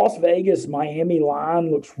 The Las Vegas-Miami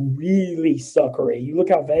line looks really suckery. You look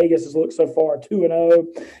how Vegas has looked so far,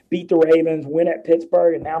 2-0, beat the Ravens, win at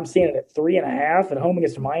Pittsburgh, and now I'm seeing it at 3.5 at home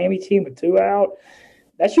against a Miami team with 2 out.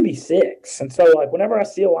 That should be 6. And so, like, whenever I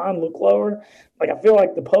see a line look lower, like, I feel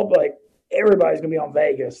like the public, everybody's going to be on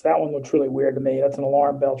Vegas. That one looks really weird to me. That's an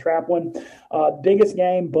alarm bell trap one. Biggest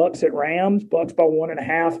game, Bucks at Rams. Bucks by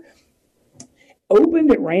 1.5.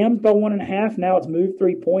 Opened at Rams by 1.5. Now it's moved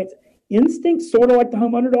 3 points. Instinct sort of like the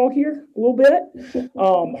home underdog here a little bit.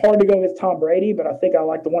 Hard to go against Tom Brady, but I think I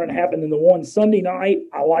like the 1.5. And then the one Sunday night,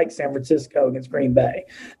 I like San Francisco against Green Bay.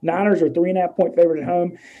 Niners are 3.5-point favorite at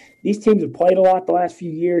home. These teams have played a lot the last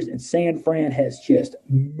few years, and San Fran has just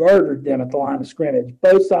murdered them at the line of scrimmage.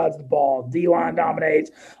 Both sides of the ball. D-line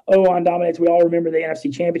dominates. O-line dominates. We all remember the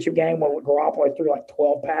NFC Championship game where Garoppolo threw like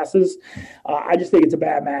 12 passes. I just think it's a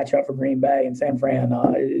bad matchup for Green Bay, and San Fran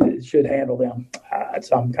should handle them.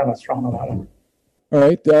 So I'm kind of strong on that one. All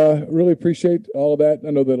right. Really appreciate all of that.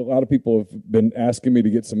 I know that a lot of people have been asking me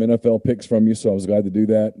to get some NFL picks from you, so I was glad to do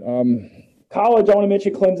that. College, I want to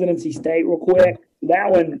mention Clemson, NC State real quick.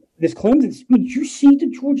 That one, this Clemson, did you see the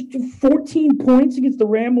Georgia 14 points against the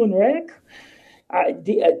Ramblin' Wreck?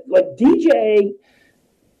 DJ,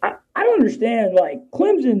 I don't understand. Like,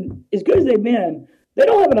 Clemson, as good as they've been, they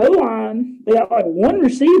don't have an O-line. They have like one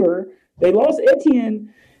receiver. They lost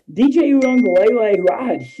Etienne. DJ Uiagalelei, who I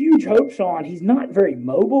had huge hopes on, he's not very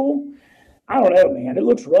mobile. I don't know, man. It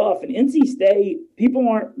looks rough. And NC State, people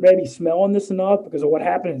aren't maybe smelling this enough because of what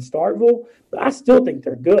happened in Starkville, but I still think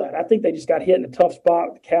they're good. I think they just got hit in a tough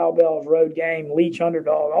spot with the Cowbells road game, Leach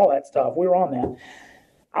underdog, all that stuff. We were on that.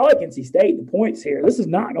 I like NC State, the points here. This is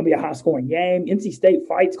not going to be a high-scoring game. NC State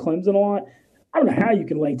fights Clemson a lot. I don't know how you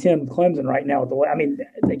can lay 10 with Clemson right now.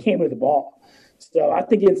 They can't move the ball. So I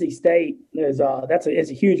think NC State is it's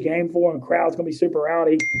a huge game for them. The crowd's going to be super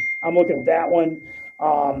rowdy. I'm looking at that one.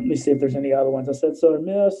 Let me see if there's any other ones. I said Southern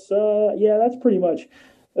Miss. Yeah, that's pretty much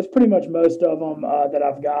most of them that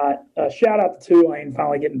I've got. Shout out to Tulane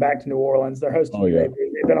finally getting back to New Orleans. They're hosting.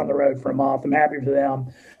 They've been on the road for a month. I'm happy for them.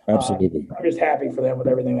 Absolutely. I'm just happy for them with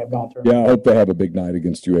everything they've gone through. Yeah, I hope they have a big night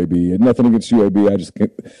against UAB. And nothing against UAB. I just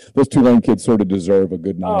can't, those Tulane kids sort of deserve a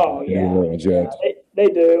good night. Oh, yeah. In New Orleans. Yeah. They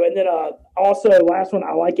do. And then also, last one,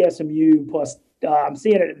 I like SMU plus. I'm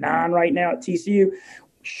seeing it at 9 right now at TCU.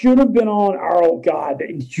 Should have been on our old God.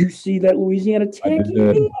 Did you see that Louisiana Tech? They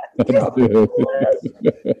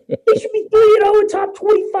should be 3-0 in top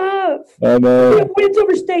 25. I know. Wins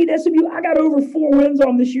over State, SMU. I got over 4 wins on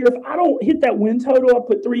them this year. If I don't hit that win total, I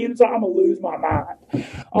put 3 units on, I'm going to lose my mind.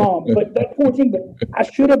 But that 14, but I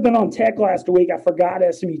should have been on Tech last week. I forgot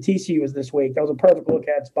SMU TCU was this week. That was a perfect look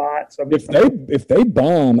at spot. So if they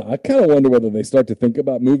bomb, I kind of wonder whether they start to think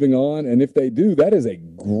about moving on. And if they do, that is a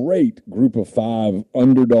great group of 5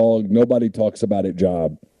 underdog. Nobody talks about it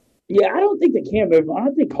job. Yeah, I don't think they can move on.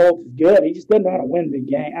 I think Colts is good. He just doesn't know how to win big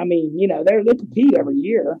game. I mean, they compete every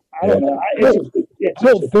year. I don't know. I don't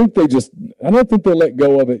think they'll let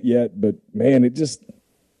go of it yet. But man,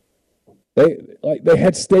 they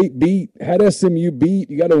had State beat, had SMU beat.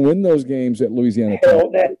 You got to win those games at Louisiana.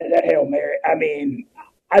 That Hail Mary. I mean,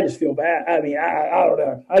 I just feel bad. I mean, I don't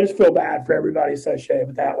know. I just feel bad for everybody associated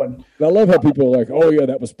with that one. I love how people are like, oh, yeah,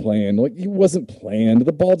 that was planned. Like, it wasn't planned.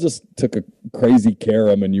 The ball just took a crazy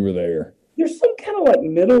carom and you were there. There's some kind of,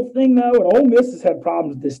 middle thing, though, and Ole Miss has had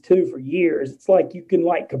problems with this, too, for years. It's like you can,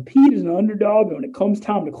 compete as an underdog, but when it comes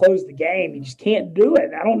time to close the game, you just can't do it.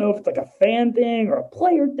 And I don't know if it's, a fan thing or a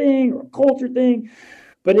player thing or a culture thing.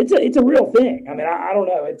 But it's a real thing. I mean, I don't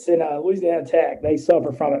know. It's in Louisiana Tech. They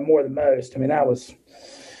suffer from it more than most. I mean, that was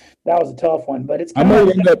a tough one. But it's I may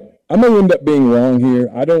end up being wrong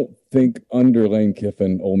here. I don't think under Lane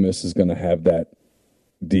Kiffin, Ole Miss is going to have that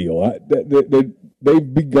deal.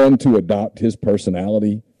 They've begun to adopt his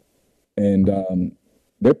personality, and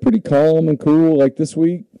they're pretty calm and cool. Like this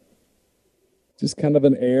week, just kind of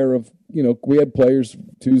an air of we had players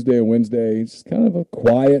Tuesday and Wednesday. Just kind of a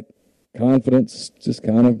quiet confidence, just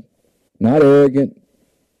kind of not arrogant.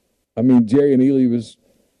 I mean, Jerry and Ely was,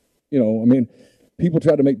 people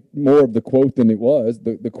try to make more of the quote than it was.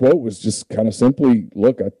 The quote was just kind of simply,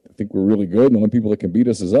 look, I think we're really good, and the only people that can beat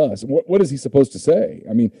us is us. What is he supposed to say?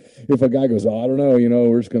 I mean, if a guy goes, I don't know,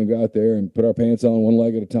 we're just going to go out there and put our pants on one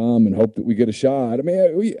leg at a time and hope that we get a shot. I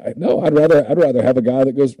mean, I'd rather have a guy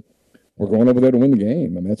that goes, we're going over there to win the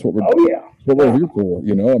game. I mean, that's what we're here for. I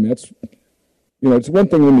mean, that's. It's one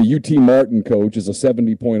thing when the UT Martin coach is a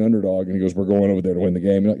 70-point underdog and he goes, we're going over there to win the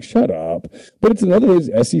game. You're like, shut up. But it's another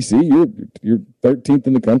SEC. You're 13th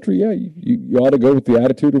in the country. Yeah, you ought to go with the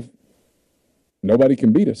attitude of nobody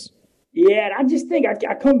can beat us. Yeah, and I just think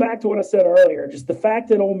I come back to what I said earlier. Just the fact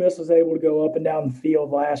that Ole Miss was able to go up and down the field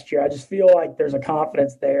last year, I just feel like there's a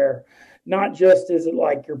confidence there. Not just is it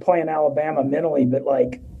like you're playing Alabama mentally, but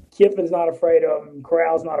Kiffin's not afraid of them,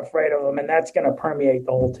 Corral's not afraid of them, and that's going to permeate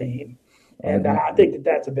the whole team. And I think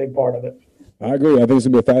that's a big part of it. I agree. I think it's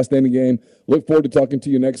going to be a fascinating game. Look forward to talking to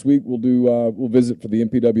you next week. We'll visit for the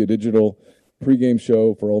MPW Digital pregame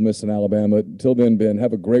show for Ole Miss and Alabama. Until then, Ben,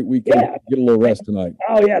 have a great weekend. Yeah. Get a little rest tonight.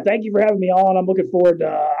 Oh, yeah. Thank you for having me on. I'm looking forward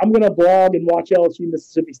to I'm going to blog and watch LSU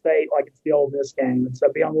Mississippi State like it's the Ole Miss game. And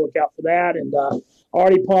so be on the lookout for that. And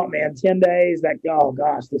already pumped, man. 10 days.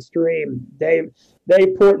 The stream. Dave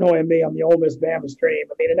Portnoy and me on the Ole Miss Bama stream.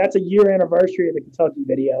 I mean, and that's a year anniversary of the Kentucky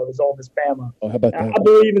video. Is Ole Miss Bama. Oh, how about that? I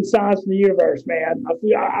believe in science in the universe, man.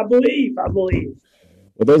 I believe.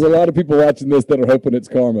 Well, there's a lot of people watching this that are hoping it's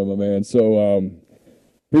karma, my man. So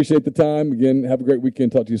appreciate the time. Again, have a great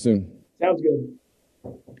weekend. Talk to you soon. Sounds good.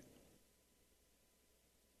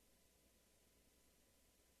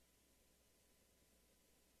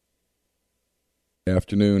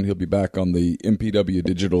 Afternoon. He'll be back on the MPW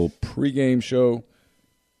Digital pregame show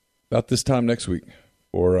about this time next week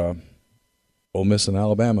for Ole Miss and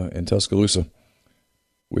Alabama in Tuscaloosa,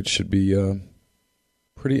 which should be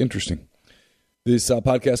pretty interesting. This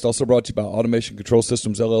podcast also brought to you by Automation Control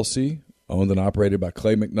Systems, LLC, owned and operated by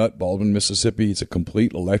Clay McNutt, Baldwin, Mississippi. It's a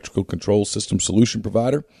complete electrical control system solution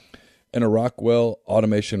provider and a Rockwell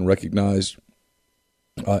Automation recognized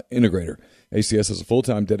integrator. ACS has a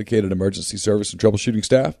full-time dedicated emergency service and troubleshooting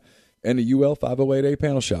staff and a UL 508A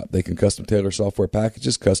panel shop. They can custom tailor software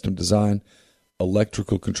packages, custom design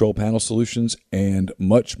electrical control panel solutions, and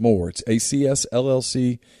much more. It's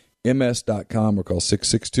ACSLLCMS.com or call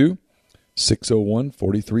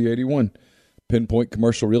 662-601-4381. Pinpoint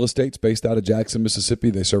Commercial Real Estate's based out of Jackson, Mississippi.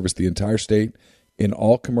 They service the entire state in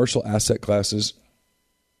all commercial asset classes,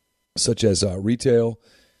 such as retail,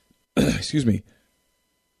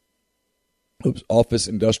 office,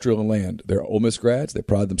 industrial, and land. They're Ole Miss grads. They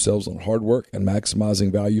pride themselves on hard work and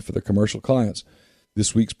maximizing value for their commercial clients.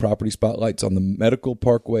 This week's property spotlights on the Medical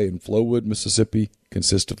Parkway in Flowood, Mississippi,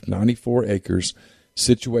 consist of 94 acres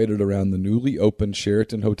situated around the newly opened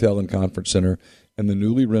Sheraton Hotel and Conference Center and the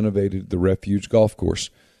newly renovated The Refuge Golf Course.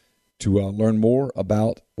 To learn more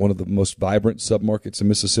about one of the most vibrant submarkets in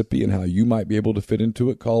Mississippi and how you might be able to fit into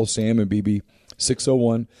it, call Sam and BB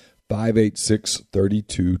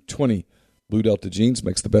 601-586-3220. Blue Delta Jeans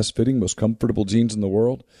makes the best fitting, most comfortable jeans in the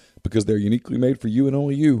world because they're uniquely made for you and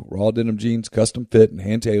only you. Raw denim jeans, custom fit and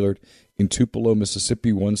hand-tailored in Tupelo,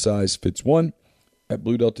 Mississippi. One size fits one at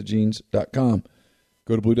BlueDeltaJeans.com.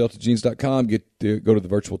 Go to BlueDeltaJeans.com, go to the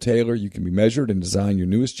virtual tailor. You can be measured and design your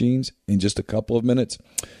newest jeans in just a couple of minutes.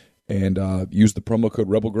 And use the promo code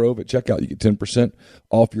Rebel Grove at checkout. You get 10%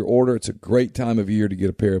 off your order. It's a great time of year to get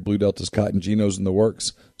a pair of Blue Delta's Cotton Genos in the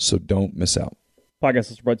works, so don't miss out.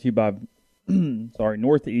 Podcast is brought to you by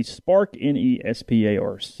Northeast Spark,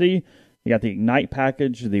 NESPARC. You got the Ignite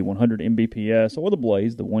package, the 100 Mbps, or the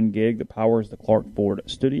Blaze, the 1 gig that powers the Clark Ford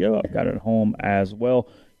studio. I've got it at home as well.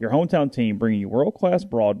 Your hometown team bringing you world-class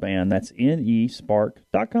broadband. That's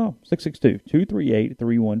nespark.com,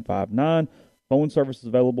 662-238-3159. Phone service is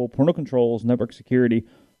available, parental controls, network security,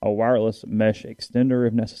 a wireless mesh extender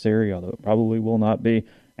if necessary, although it probably will not be,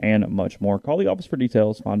 and much more. Call the office for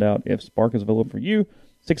details. Find out if Spark is available for you.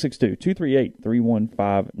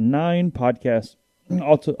 662-238-3159. Podcast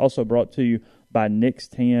also brought to you by Nix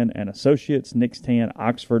Tan and Associates,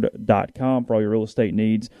 nixtanoxford.com for all your real estate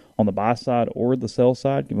needs on the buy side or the sell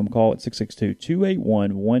side. Give them a call at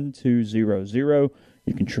 662-281-1200.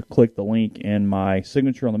 You can click the link in my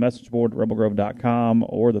signature on the message board at rebelgrove.com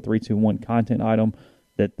or the 321 content item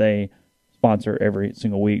that they sponsor every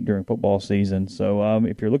single week during football season. So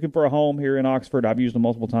if you're looking for a home here in Oxford, I've used them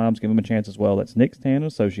multiple times. Give them a chance as well. That's Nix Tan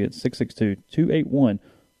Associates,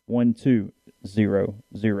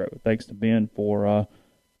 662-281-1200. Thanks to Ben for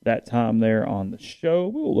that time there on the show.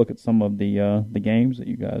 We will look at some of the games that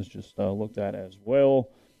you guys just looked at as well.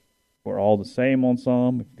 We're all the same on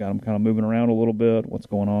some. We've got them kind of moving around a little bit. What's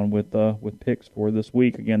going on with picks for this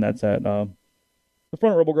week? Again, that's at the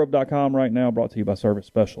front at rebelgrove.com right now, brought to you by Service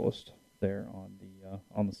Specialist there on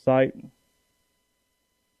the site.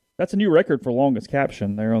 That's a new record for longest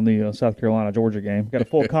caption there on the South Carolina-Georgia game. Got a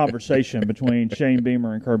full conversation between Shane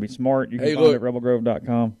Beamer and Kirby Smart. You can find it at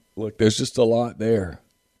rebelgrove.com. Look, there's just a lot there.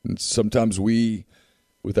 And sometimes we,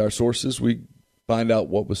 with our sources, we find out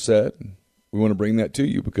what was said. We want to bring that to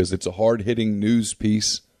you because it's a hard-hitting news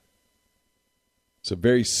piece. It's a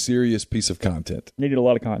very serious piece of content. Needed a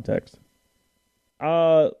lot of context.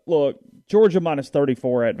 Look, Georgia minus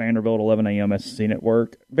 34 at Vanderbilt, 11 a.m. SEC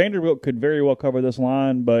Network. Vanderbilt could very well cover this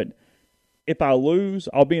line, but if I lose,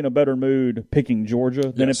 I'll be in a better mood picking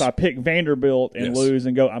Georgia than if I pick Vanderbilt and lose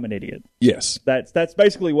and go, I'm an idiot. Yes. That's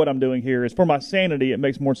basically what I'm doing here. Is for my sanity, it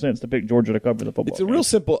makes more sense to pick Georgia to cover the football game. Real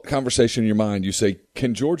simple conversation in your mind. You say,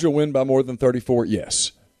 can Georgia win by more than 34?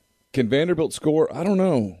 Yes. Can Vanderbilt score? I don't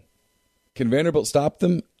know. Can Vanderbilt stop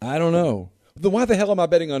them? I don't know. Then why the hell am I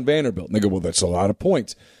betting on Vanderbilt? And they go, well, that's a lot of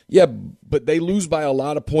points. Yeah, but they lose by a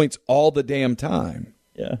lot of points all the damn time.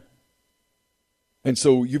 Yeah. And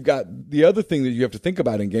so you've got the other thing that you have to think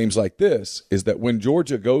about in games like this is that when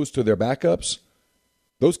Georgia goes to their backups,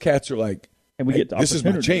 those cats are like, and we get this is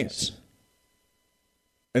my chance.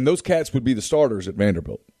 And those cats would be the starters at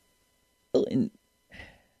Vanderbilt. Yeah,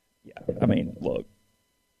 I mean, look,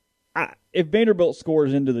 if Vanderbilt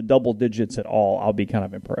scores into the double digits at all, I'll be kind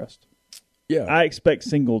of impressed. Yeah. I expect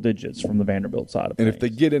single digits from the Vanderbilt side of things. And if they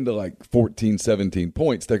get into like 14, 17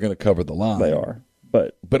 points, they're going to cover the line. They are.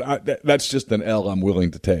 But that's just an L I'm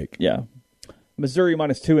willing to take. Yeah. Missouri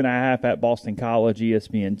minus 2.5 at Boston College,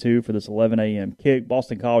 ESPN2 for this 11 a.m. kick.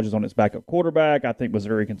 Boston College is on its backup quarterback. I think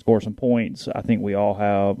Missouri can score some points. I think we all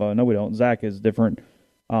have. No, we don't. Zach is different.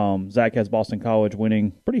 Zach has Boston College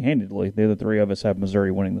winning pretty handedly. The other three of us have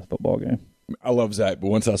Missouri winning this football game. I love Zach, but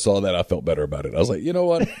once I saw that, I felt better about it. I was like, you know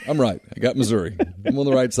what? I'm right. I got Missouri. I'm on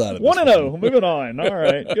the right side of this. 1-0. Moving on. All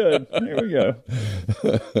right. Good. Here we go.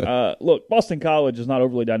 Look, Boston College is not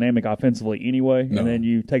overly dynamic offensively anyway, and then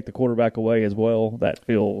you take the quarterback away as well. That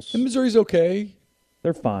feels... And Missouri's okay.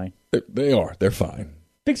 They're fine. They are. They're fine.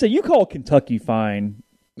 Fix it. You call Kentucky fine.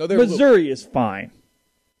 No, they're Missouri is fine.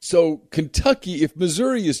 So Kentucky, if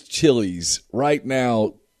Missouri is Chili's right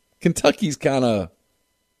now, Kentucky's kind of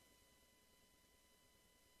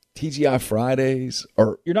TGI Fridays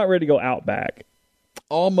or You're not ready to go Outback.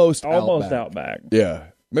 almost Outback. Yeah,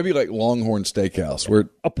 maybe like Longhorn Steakhouse, where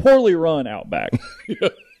A poorly run Outback.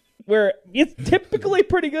 Where it's typically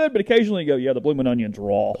pretty good, but occasionally you go, yeah, the blooming onion's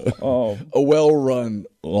raw. Oh, a well-run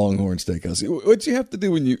Longhorn Steakhouse. What you have to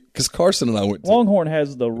do when you, because Carson and I went to, Longhorn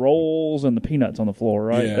has the rolls and the peanuts on the floor,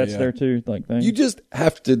 right? Yeah, That's yeah. their two thing. you just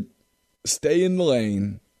have to stay in the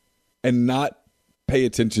lane and not pay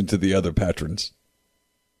attention to the other patrons.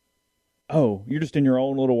 Oh, you're just in your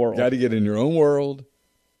own little world. Got to get in your own world.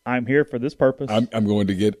 I'm here for this purpose. I'm going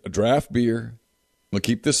to get a draft beer. I'm going to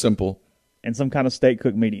keep this simple. And some kind of steak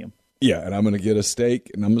cooked medium. Yeah, and I'm going to get a steak,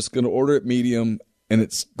 and I'm just going to order it medium, and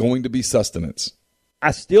it's going to be sustenance. I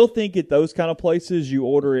still think at those kind of places you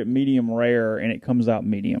order it medium rare and it comes out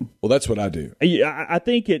medium. Well, that's what I do. I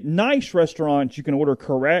think at nice restaurants you can order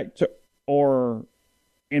correct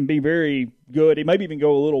and be very good. It maybe even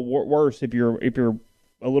go a little worse if you're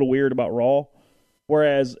a little weird about raw.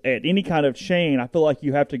 Whereas at any kind of chain, I feel like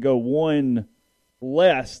you have to go one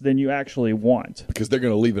less than you actually want. Because they're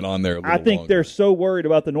going to leave it on there a little I think longer. they're so worried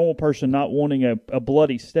about the normal person not wanting a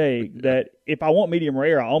bloody steak that if I want medium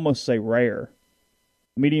rare, I almost say rare.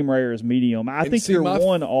 Medium rare is medium. I think you're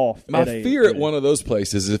one off. My fear at one of those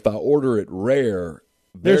places is if I order it rare,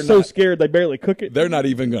 they're so scared they barely cook it. They're not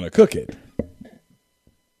even going to cook it.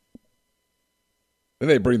 Then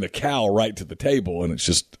they bring the cow right to the table, and it's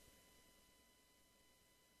just...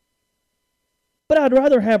 But I'd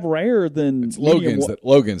rather have rare than It's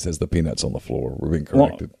Logan's has the peanuts on the floor. We're being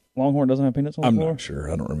corrected. Longhorn doesn't have peanuts on the floor? I'm not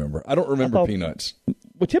sure. I don't remember. I don't remember peanuts.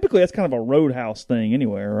 Well, typically that's kind of a Roadhouse thing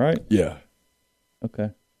anywhere, right? Yeah.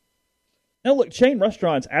 Okay. Now, look, chain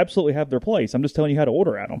restaurants absolutely have their place. I'm just telling you how to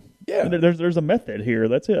order at them. Yeah. And there's a method here.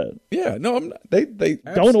 That's it. Yeah. No, I'm not. They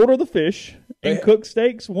don't order the fish and cook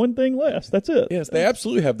steaks one thing less. That's it. Yes, they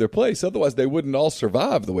absolutely have their place. Otherwise, they wouldn't all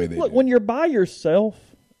survive the way they Look, do. when you're by yourself,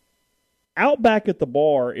 Outback at the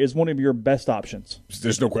bar is one of your best options.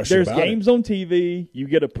 There's no question There's about it. games on TV. You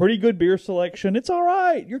get a pretty good beer selection. It's all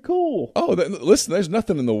right. You're cool. Oh, listen, there's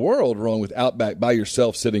nothing in the world wrong with Outback by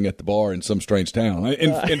yourself sitting at the bar in some strange town.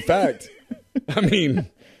 In fact, I mean...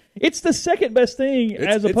 It's the second best thing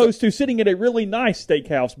as opposed to sitting at a really nice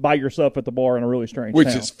steakhouse by yourself at the bar in a really strange town.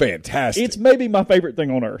 Which is fantastic. It's maybe my favorite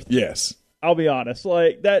thing on earth. Yes. I'll be honest.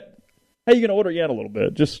 Like that... Hey, you going to order yet a little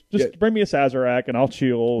bit? Just bring me a Sazerac and I'll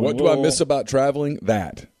chill. What do I miss about traveling?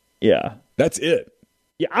 That. Yeah. That's it.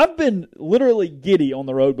 Yeah, I've been literally giddy on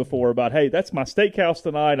the road before about, hey, that's my steakhouse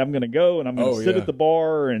tonight. I'm going to go and I'm going to sit at the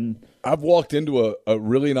bar. And I've walked into a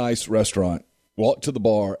really nice restaurant, walked to the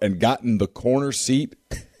bar, and gotten the corner seat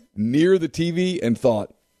near the TV and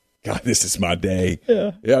thought, God, this is my day.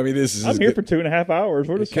 Yeah. I mean, this is. I'm here for 2.5 hours.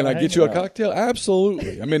 We're just Can I get you a cocktail?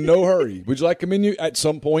 Absolutely. I'm in no hurry. Would you like a menu at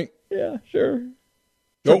some point? Yeah, sure.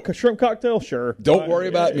 Don't, shrimp cocktail? Sure. Don't worry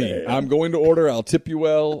about me. I'm going to order. I'll tip you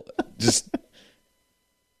well. Just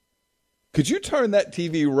could you turn that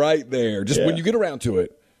TV right there? Just when you get around to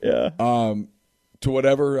it. Yeah. To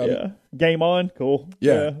whatever. Game on. Cool.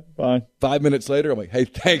 Yeah. Fine. 5 minutes later, I'm like, hey,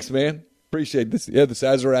 thanks, man. Appreciate this. Yeah, the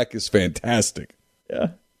Sazerac is fantastic.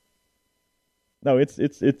 Yeah. No, it's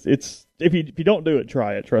if you don't do it,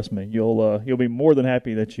 try it. Trust me, you'll be more than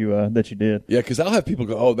happy that you did. Yeah, because I'll have people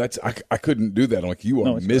go, "Oh, I couldn't do that." I'm like, you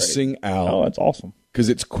are missing out. Oh, that's awesome. Because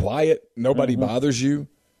it's quiet, nobody bothers you.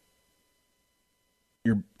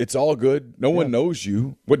 It's all good. No one knows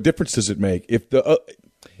you. What difference does it make if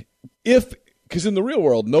because in the real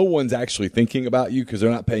world, no one's actually thinking about you because they're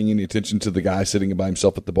not paying any attention to the guy sitting by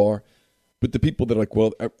himself at the bar. But the people that are like,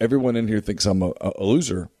 well, everyone in here thinks I'm a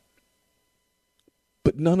loser.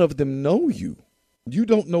 But none of them know you. You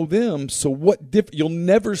don't know them, so what you'll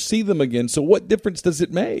never see them again, so what difference does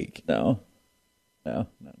it make? No. I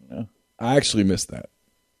actually missed that.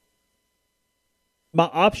 My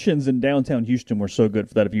options in downtown Houston were so good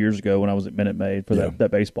for that a few years ago when I was at Minute Maid for that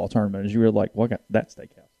baseball tournament. As you were like, well, I got that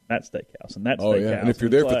steakhouse, and that steakhouse. Oh, yeah. And if you're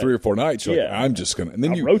there for 3 or 4 nights, you're like, I'm just going to. And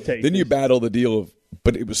then you battle the deal of,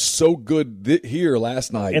 but it was so good here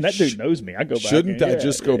last night. And that dude knows me. I go back. Shouldn't I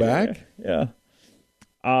just go back? Yeah.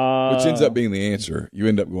 Which ends up being the answer. You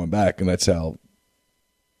end up going back, and that's how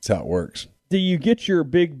it works. Do you get your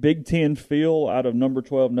Big Ten feel out of number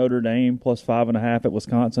 12 Notre Dame plus 5.5 at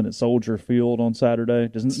Wisconsin at Soldier Field on Saturday?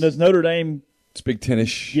 Does Notre Dame? It's Big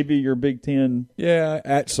Ten-ish. Give you your Big Ten? Yeah,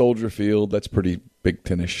 at Soldier Field, that's pretty Big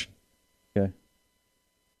Ten-ish. Okay.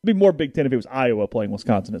 be more Big Ten if it was Iowa playing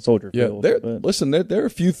Wisconsin at Soldier Field. Listen, there are a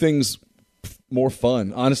few things more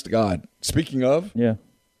fun, honest to God. Speaking of,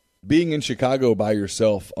 being in Chicago by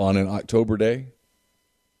yourself on an October day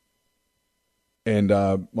and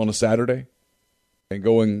on a Saturday and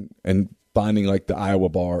going and finding like the Iowa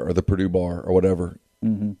bar or the Purdue bar or whatever.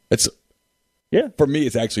 Mm-hmm. For me,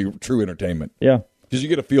 it's actually true entertainment. Yeah. Because you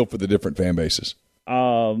get a feel for the different fan bases.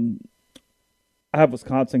 I have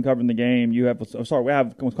Wisconsin covering the game. We have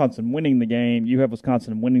Wisconsin winning the game. You have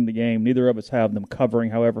Wisconsin winning the game. Neither of us have them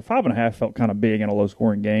covering. However, 5.5 felt kind of big in a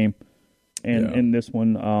low-scoring game. And in this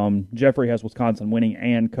one, Jeffrey has Wisconsin winning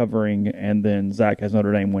and covering, and then Zach has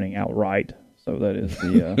Notre Dame winning outright. So that is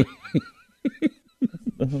the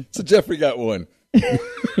So Jeffrey got one.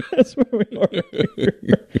 That's where we are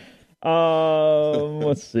here.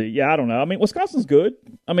 Let's see. Yeah, I don't know. I mean, Wisconsin's good.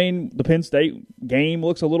 I mean, the Penn State game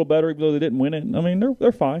looks a little better, even though they didn't win it. I mean,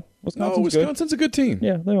 they're fine. Wisconsin's a good team.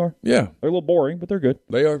 Yeah, they are. Yeah, they're a little boring, but they're good.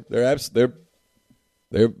 They are. They're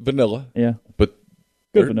vanilla. Yeah, but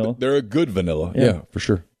vanilla. They're a good vanilla. Yeah, for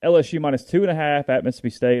sure. LSU -2.5 at Mississippi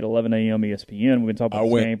State, 11 a.m. ESPN. We've been talking about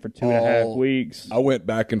this game for 2.5 weeks. I went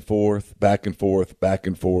back and forth. I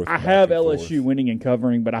have LSU winning and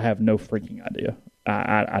covering, but I have no freaking idea.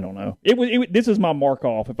 I don't know. This is my mark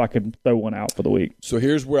off if I could throw one out for the week. So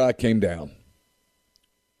here's where I came down.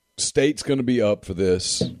 State's going to be up for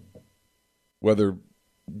this, whether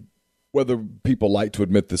people like to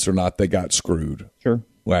admit this or not. They got screwed. Sure.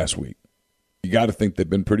 Last week, you got to think they've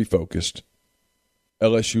been pretty focused.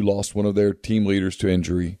 LSU lost one of their team leaders to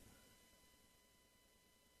injury.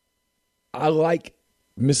 I like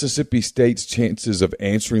Mississippi State's chances of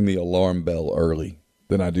answering the alarm bell early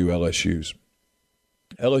than I do LSU's.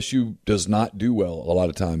 LSU does not do well a lot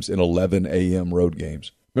of times in 11 a.m. road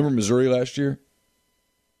games. Remember Missouri last year?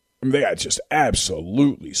 I mean, they got just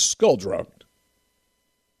absolutely skull-drugged.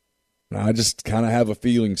 And I just kind of have a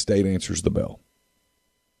feeling State answers the bell.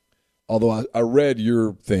 Although I read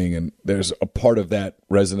your thing, and there's a part of that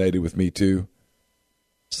resonated with me too.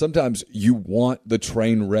 Sometimes you want the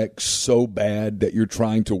train wreck so bad that you're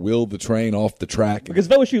trying to will the train off the track. Because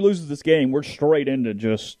if LSU loses this game, we're straight into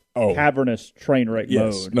just cavernous train wreck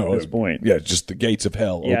mode at this point. Yeah, just the gates of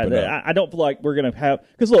hell open up. I don't feel like we're going to have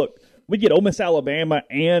 – because, look, we get Ole Miss, Alabama,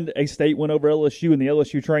 and a State win over LSU in the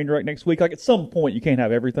LSU train wreck next week. Like, at some point, you can't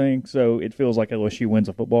have everything, so it feels like LSU wins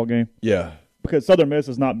a football game. Yeah. Because Southern Miss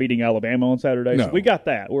is not beating Alabama on Saturday. No. So we got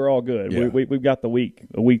that. We're all good. Yeah. We've got the week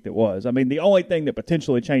that was. I mean, the only thing that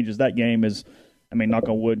potentially changes that game is, I mean, knock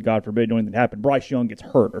on wood, God forbid, anything happen. Bryce Young gets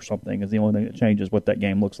hurt or something is the only thing that changes what that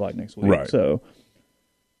game looks like next week. Right. So,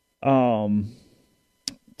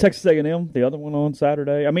 Texas A&M, the other one on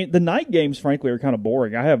Saturday. I mean, the night games, frankly, are kind of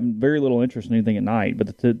boring. I have very little interest in anything at night,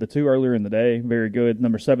 but the two earlier in the day, very good.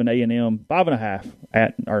 Number 7 A&M,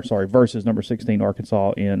 5.5 versus number 16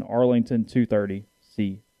 Arkansas in Arlington, 2:30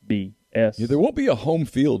 CBS. Yeah, there won't be a home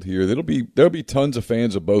field here. There'll be tons of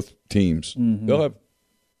fans of both teams. Mm-hmm. They'll have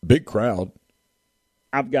big crowd.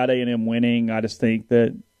 I've got A&M winning. I just think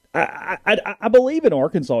that I believe in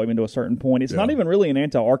Arkansas even to a certain point. It's not even really an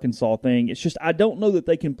anti-Arkansas thing. It's just I don't know that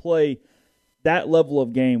they can play that level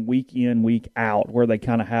of game week in, week out, where they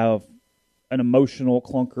kind of have an emotional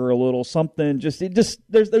clunker, a little something.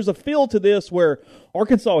 There's a feel to this where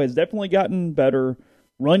Arkansas has definitely gotten better.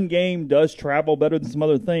 Run game does travel better than some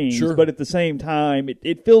other things, sure. But at the same time,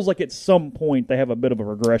 it feels like at some point they have a bit of a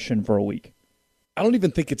regression for a week. I don't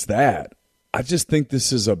even think it's that. I just think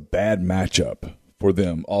this is a bad matchup for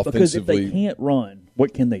them offensively. Because if they can't run,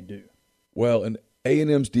 what can they do? Well, and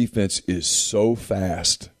A&M's defense is so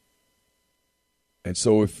fast. And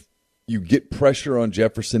so if you get pressure on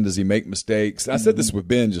Jefferson, does he make mistakes? I said this with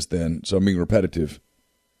Ben just then, so I'm being repetitive.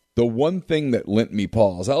 The one thing that lent me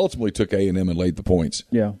pause, I ultimately took A&M and laid the points.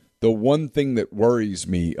 Yeah. The one thing that worries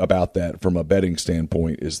me about that from a betting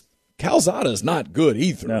standpoint is Calzada is not good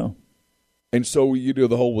either. No. And so you do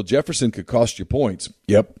the whole, well, Jefferson could cost you points.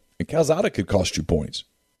 Yep. And Calzada could cost you points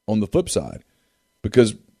on the flip side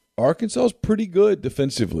because Arkansas is pretty good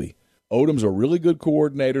defensively. Odom's a really good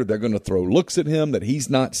coordinator. They're going to throw looks at him that he's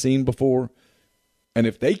not seen before. And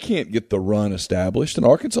if they can't get the run established, and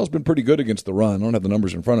Arkansas has been pretty good against the run. I don't have the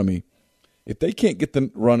numbers in front of me. If they can't get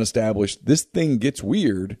the run established, this thing gets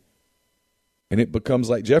weird, and it becomes,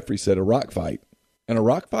 like Jeffrey said, a rock fight. And a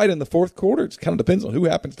rock fight in the fourth quarter, it kind of depends on who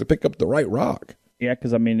happens to pick up the right rock. Yeah,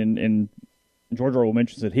 because, I mean, in George Orwell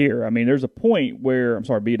mentions it here. I mean, there's a point where,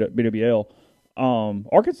 BWL,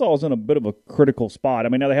 Arkansas is in a bit of a critical spot. I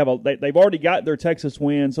mean, now they've already got their Texas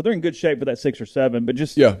win, so they're in good shape for that 6 or 7. But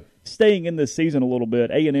just staying in this season a little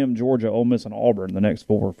bit, A&M, Georgia, Ole Miss, and Auburn, the next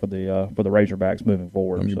 4 for the Razorbacks moving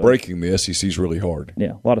forward. I mean, breaking the SEC is really hard.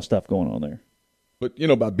 Yeah, a lot of stuff going on there. But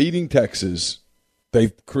by beating Texas,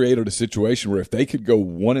 they've created a situation where if they could go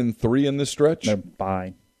 1-3 in this stretch, they're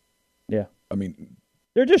fine. Yeah, I mean,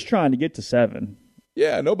 they're just trying to get to 7.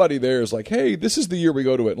 Yeah, nobody there is like, hey, this is the year we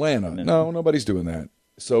go to Atlanta. No, nobody's doing that.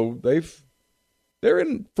 So they're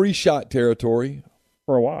in free shot territory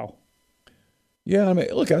for a while. Yeah, I mean,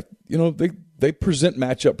 look, they present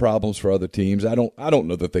matchup problems for other teams. I don't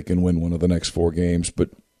know that they can win one of the next 4 games, but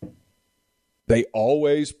they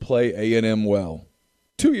always play A&M well.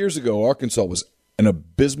 2 years ago, Arkansas was an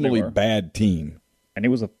abysmally bad team, and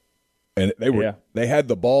they had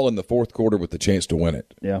the ball in the fourth quarter with the chance to win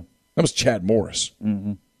it. Yeah. That was Chad Morris.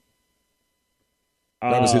 Mm-hmm.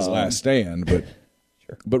 That was his last stand,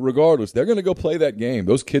 but regardless, they're going to go play that game.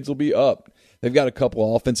 Those kids will be up. They've got a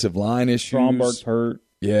couple offensive line issues. Stromberg's hurt.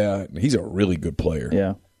 Yeah, he's a really good player.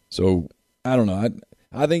 Yeah. So I don't know.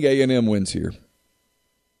 I think A&M wins here.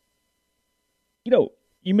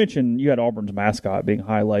 You mentioned you had Auburn's mascot being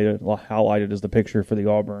highlighted as the picture for the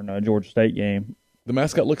Auburn Georgia State game. The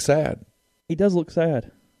mascot looks sad. He does look sad.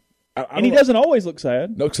 And he doesn't always look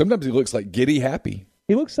sad. No, sometimes he looks like giddy happy.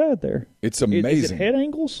 He looks sad there. It's amazing. Is it head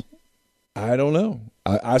angles? I don't know.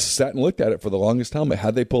 I sat and looked at it for the longest time.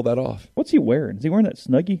 How'd they pull that off? What's he wearing? Is he wearing that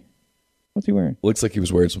Snuggie? What's he wearing? Looks like he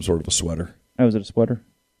was wearing some sort of a sweater. Oh, is it a sweater?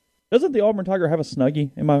 Doesn't the Auburn Tiger have a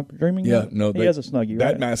Snuggie? Am I dreaming? Yeah, no. He has a Snuggie, right?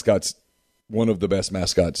 That mascot's one of the best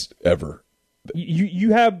mascots ever.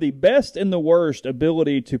 You have the best and the worst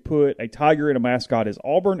ability to put a tiger in a mascot as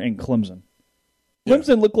Auburn and Clemson.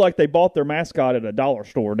 Clemson looked like they bought their mascot at a dollar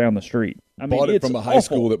store down the street. Bought it from a high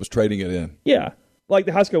school that was trading it in. Yeah. Like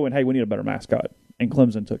the high school went, hey, we need a better mascot. And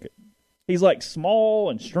Clemson took it. He's like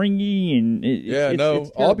small and stringy. And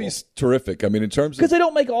Aubie's terrific. I mean, in terms of... Because they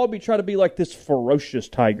don't make Aubie try to be like this ferocious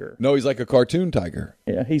tiger. No, he's like a cartoon tiger.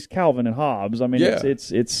 Yeah, he's Calvin and Hobbes. I mean, it's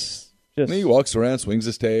just... And he walks around, swings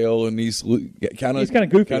his tail, and he's kind of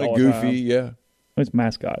goofy. Kind of goofy, yeah. His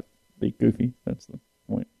mascot, be goofy. That's the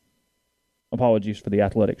point. Apologies for the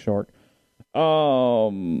athletic shark.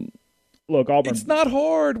 Look, Auburn. It's not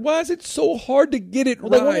hard. Why is it so hard to get it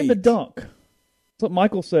right? They wanted him to dunk. That's what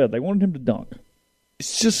Michael said. They wanted him to dunk.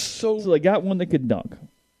 It's just so they got one that could dunk.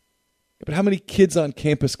 But how many kids on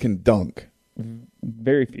campus can dunk?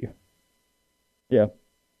 Very few. Yeah.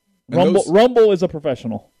 Rumble is a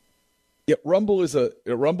professional. Yeah, Rumble is the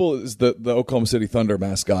Oklahoma City Thunder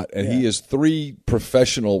mascot, and he is 3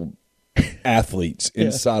 professional athletes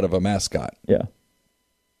inside of a mascot. Yeah.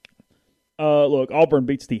 Look, Auburn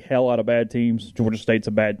beats the hell out of bad teams. Georgia State's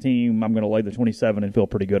a bad team. I'm going to lay the 27 and feel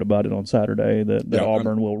pretty good about it on Saturday. That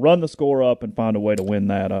Auburn will run the score up and find a way to win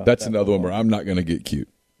that. That's another one where I'm not going to get cute.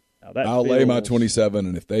 I'll lay my 27,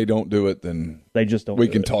 and if they don't do it, then they just don't. We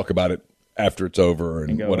can talk about it after it's over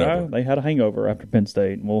and whatever. They had a hangover after Penn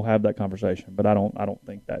State, and we'll have that conversation. But I don't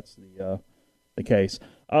think that's the case.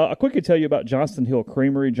 I quickly tell you about Johnston Hill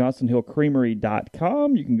Creamery,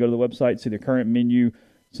 johnstonhillcreamery.com. You can go to the website, see the current menu,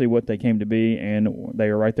 see what they came to be, and they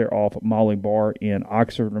are right there off Molly Bar in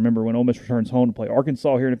Oxford. Remember, when Ole Miss returns home to play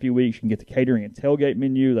Arkansas here in a few weeks, you can get the catering and tailgate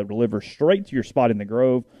menu that delivers straight to your spot in the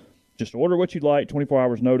Grove. Just order what you'd like, 24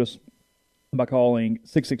 hours notice, by calling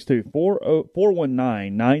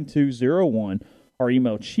 662-419-9201 or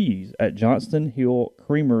email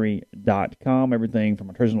cheese@johnstonhillcreamery.com. Everything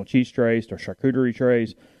from artisanal cheese trays to charcuterie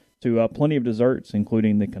trays to plenty of desserts,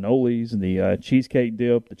 including the cannolis, the cheesecake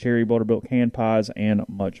dip, the cherry buttermilk hand pies, and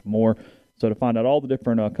much more. So to find out all the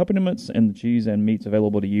different accompaniments and the cheese and meats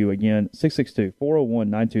available to you, again,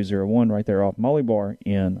 662-401-9201 right there off Molly Bar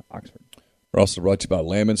in Oxford. We're also brought to you by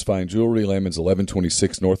Lammons Fine Jewelry. Lammons,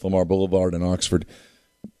 1126 North Lamar Boulevard in Oxford.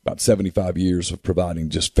 About 75 years of providing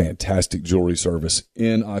just fantastic jewelry service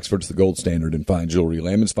in Oxford. It's the gold standard in fine jewelry.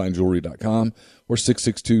 LammonsFineJewelry.com or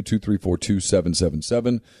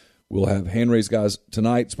 662-234-2777. We'll have hand-raised guys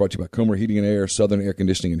tonight. It's brought to you by Comer Heating and Air, Southern Air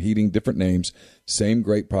Conditioning and Heating. Different names, same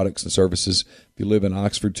great products and services. If you live in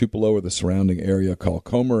Oxford, Tupelo, or the surrounding area, call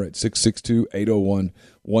Comer at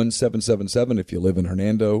 662-801-1777. If you live in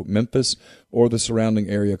Hernando, Memphis, or the surrounding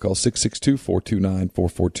area, call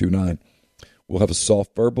 662-429-4429. We'll have a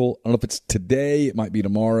soft verbal. I don't know if it's today. It might be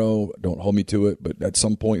tomorrow. Don't hold me to it, but at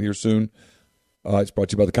some point here soon. It's brought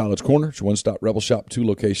to you by the College Corner. It's your one-stop Rebel Shop, 2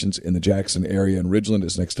 locations in the Jackson area. In Ridgeland,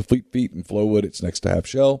 it's next to Fleet Feet. In Flowood, it's next to Half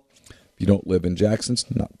Shell. If you don't live in Jackson, it's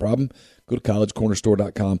not a problem. Go to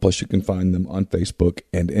collegecornerstore.com. Plus, you can find them on Facebook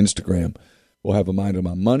and Instagram. We'll have a Mind on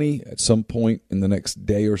My Money at some point in the next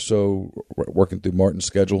day or so, working through Martin's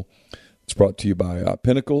schedule. It's brought to you by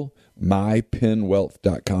Pinnacle,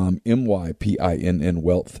 mypinnwealth.com, MYPINN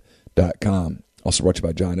wealth.com. Also brought to you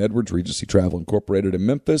by John Edwards, Regency Travel Incorporated in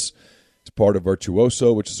Memphis. It's part of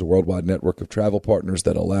Virtuoso, which is a worldwide network of travel partners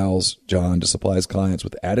that allows John to supply his clients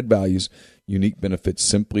with added values, unique benefits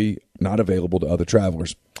simply not available to other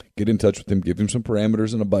travelers. Get in touch with him, give him some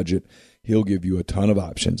parameters and a budget. He'll give you a ton of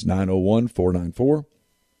options.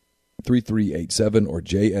 901-494-3387 or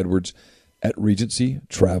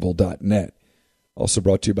jedwards@regencytravel.net. Also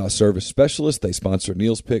brought to you by Service Specialists. They sponsor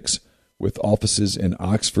Neil's Picks with offices in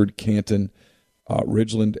Oxford, Canton,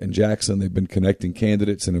 Ridgeland, and Jackson. They've been connecting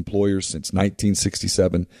candidates and employers since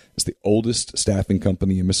 1967. It's the oldest staffing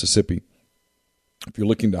company in Mississippi. If you're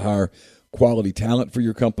looking to hire quality talent for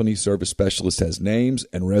your company, Service Specialist has names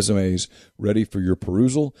and resumes ready for your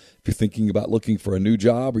perusal. If you're thinking about looking for a new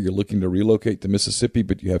job or you're looking to relocate to Mississippi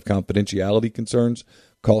but you have confidentiality concerns,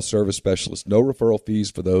 call Service Specialist. No referral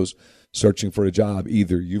fees for those searching for a job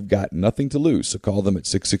either. You've got nothing to lose, so call them at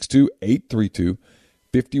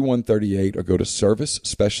 662-832-5138 or go to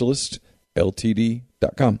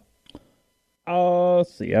servicespecialistltd.com.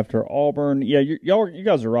 Let's see. After Auburn, yeah, you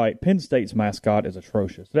guys are right. Penn State's mascot is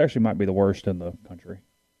atrocious. It actually might be the worst in the country.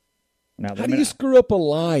 Now, how do you screw up a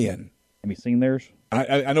lion? Have you seen theirs?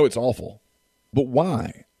 I know it's awful, but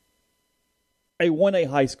why? A 1A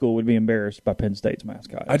high school would be embarrassed by Penn State's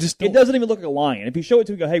mascot. It doesn't even look like a lion. If you show it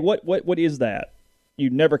to me, go, hey, what is that?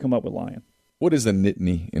 You'd never come up with lion. What is a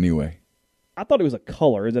Nittany anyway? I thought it was a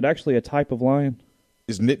color. Is it actually a type of lion?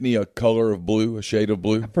 Is Nittany a color of blue, a shade of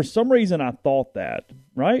blue? For some reason, I thought that,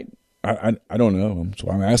 right? I don't know. That's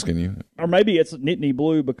why I'm asking you. Or maybe it's Nittany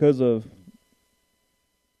blue because of,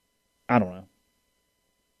 I don't know.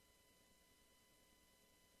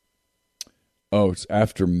 Oh, it's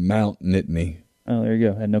after Mount Nittany. Oh, there you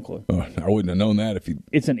go. I had no clue. Oh, I wouldn't have known that if you.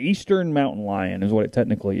 It's an eastern mountain lion is what it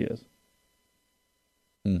technically is.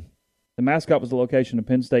 The mascot was the location of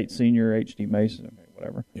Penn State senior H.D. Mason. Okay,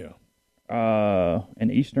 whatever. Yeah. An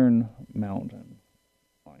eastern mountain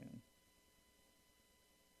lion.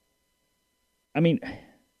 I mean,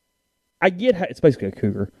 I get how it's basically a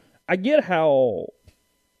cougar. I get how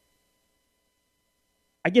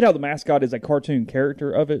the mascot is a cartoon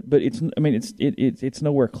character of it, but it's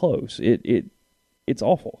nowhere close. It's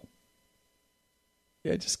awful.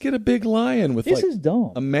 Yeah, just get a big lion with this is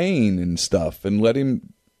dumb. A mane and stuff, and let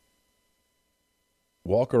him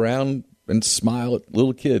walk around and smile at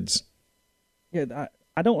little kids. Yeah,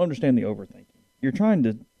 I don't understand the overthinking. You're trying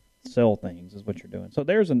to sell things, is what you're doing. So I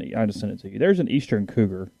just sent it to you. There's an eastern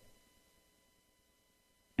cougar,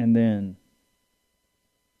 and then,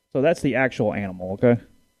 so that's the actual animal. Okay,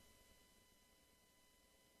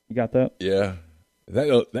 you got that? Yeah,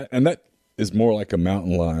 that is more like a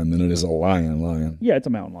mountain lion than it is a lion. Yeah, it's a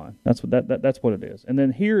mountain lion. That's what it is. And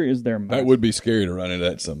then here is their mascot. That would be scary to run into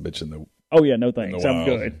that some bitch in the. Oh, yeah, no thanks. I'm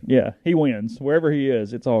good. Yeah, he wins. Wherever he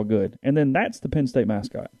is, it's all good. And then that's the Penn State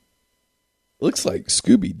mascot. Looks like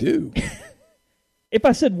Scooby-Doo. If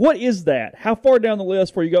I said, what is that? How far down the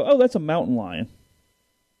list before you go, oh, that's a mountain lion?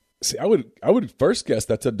 See, I would first guess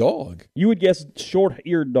that's a dog. You would guess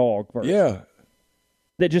short-eared dog first. Yeah.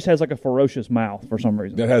 That just has like a ferocious mouth for some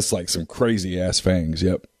reason. That has like some crazy-ass fangs,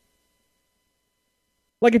 yep.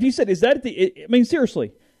 Like if you said, is that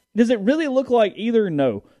seriously, does it really look like either?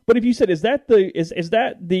 No. But if you said, is that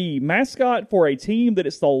the mascot for a team that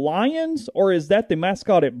it's the Lions, or is that the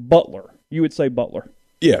mascot at Butler? You would say Butler.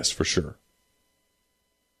 Yes, for sure.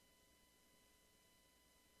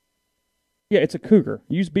 Yeah, it's a cougar.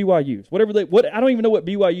 Use BYU's. I don't even know what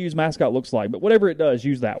BYU's mascot looks like, but whatever it does,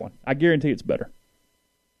 use that one. I guarantee it's better.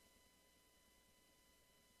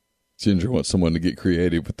 Ginger wants someone to get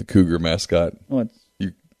creative with the cougar mascot. Well,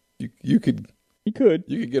 you could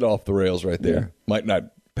get off the rails right there. Yeah. Might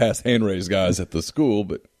not pass hand raised guys at the school,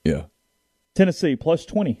 but yeah. Tennessee plus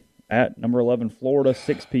 20 at number 11 Florida,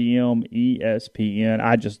 6 p.m. ESPN.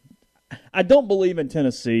 I don't believe in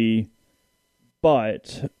Tennessee,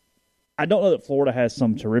 but I don't know that Florida has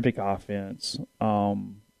some terrific offense.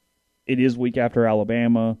 It is week after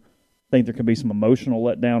Alabama. I think there could be some emotional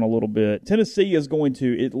letdown a little bit. Tennessee is going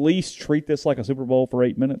to at least treat this like a Super Bowl for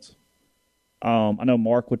 8 minutes. I know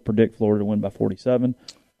Mark would predict Florida to win by 47.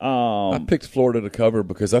 I picked Florida to cover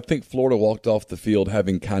because I think Florida walked off the field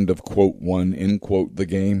having kind of, quote, won, end quote, the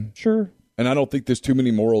game. Sure. And I don't think there's too many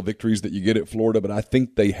moral victories that you get at Florida, but I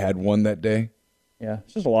think they had won that day. Yeah,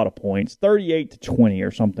 it's just a lot of points. 38-20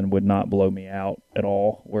 or something would not blow me out at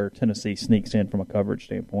all, where Tennessee sneaks in from a coverage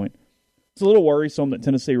standpoint. It's a little worrisome that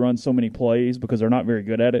Tennessee runs so many plays because they're not very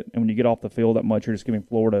good at it, and when you get off the field that much, you're just giving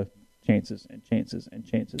Florida chances and chances and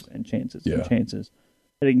chances and chances Yeah. and chances.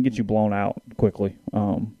 And it can get you blown out quickly.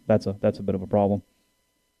 That's a bit of a problem.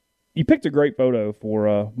 You picked a great photo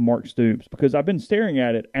for Mark Stoops because I've been staring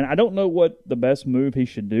at it, and I don't know what the best move he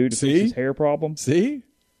should do to fix his hair problem. See?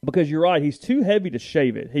 Because you're right, he's too heavy to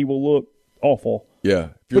shave it. He will look awful. Yeah.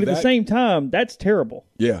 But at the same time, that's terrible.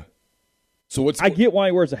 Yeah. So I get why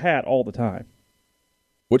he wears a hat all the time.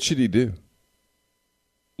 What should he do?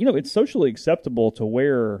 You know, it's socially acceptable to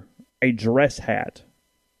wear a dress hat.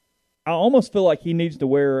 I almost feel like he needs to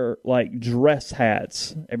wear, like, dress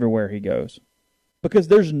hats everywhere he goes. Because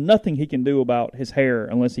there's nothing he can do about his hair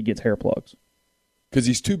unless he gets hair plugs. Because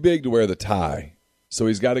he's too big to wear the tie. So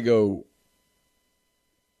he's got to go.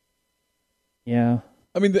 Yeah.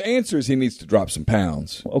 I mean, the answer is he needs to drop some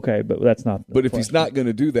pounds. Okay, but that's not. But if he's not going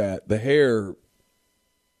to do that, the hair's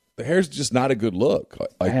just not a good look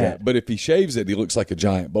like that. But if he shaves it, he looks like a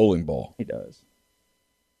giant bowling ball. He does.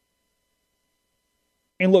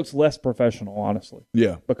 And looks less professional, honestly.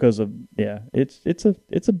 Yeah. Because of it's.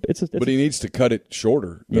 But he needs to cut it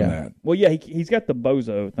shorter than that. Well, yeah, he's got the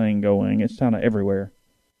bozo thing going. It's kind of everywhere.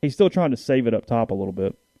 He's still trying to save it up top a little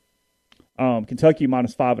bit. Kentucky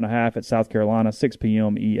minus 5.5 at South Carolina, 6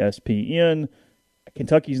 p.m. ESPN.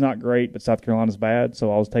 Kentucky's not great, but South Carolina's bad,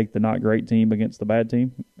 so I'll take the not great team against the bad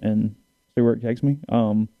team and see where it takes me.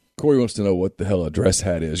 Corey wants to know what the hell a dress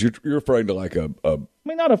hat is. You're referring to like a I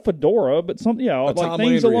mean, not a fedora, but something, like Tom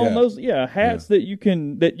things Landry along hat. those, hats that you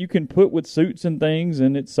can put with suits and things,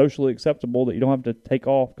 and it's socially acceptable that you don't have to take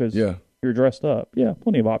off because you're dressed up. Yeah,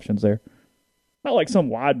 plenty of options there. Not like some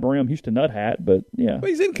wide brim Houston Nut hat, but yeah. Well,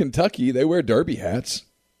 he's in Kentucky. They wear derby hats,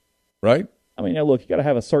 right? I mean, look, you got to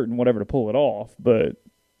have a certain whatever to pull it off, but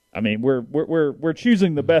I mean, we're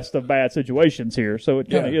choosing the best of bad situations here, so it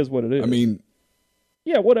kind of is what it is. I mean,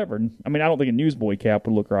 yeah, whatever. I mean, I don't think a newsboy cap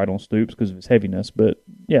would look right on Stoops because of his heaviness, but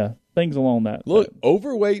yeah, things along that. Look,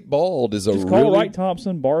 overweight bald is just call Wright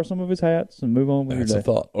Thompson, borrow some of his hats, and move on with your day. That's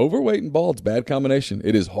a thought. Overweight and bald's a bad combination.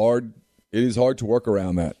 It is hard. It is hard to work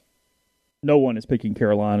around that. No one is picking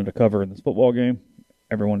Carolina to cover in this football game.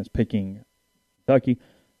 Everyone is picking Kentucky.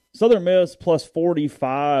 Southern Miss plus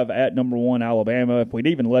 45 at number 1 Alabama. If we'd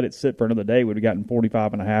even let it sit for another day, we'd have gotten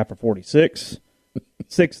 45.5 or 46.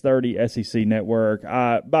 6:30 SEC Network.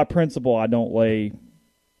 By principle, I don't lay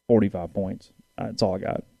 45 points. That's all I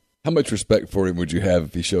got. How much respect for him would you have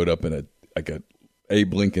if he showed up in a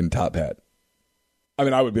Abe Lincoln top hat? I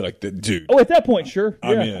mean, I would be like, dude. Oh, at that point, sure.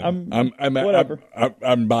 Yeah, I'm whatever.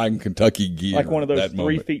 I'm buying Kentucky gear, like one of those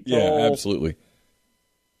 3 feet tall. Yeah, absolutely.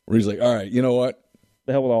 Where he's like, all right, you know what?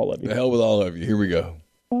 The hell with all of you. The hell with all of you. Here we go.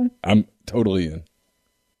 Fine. I'm totally in.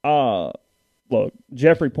 Look,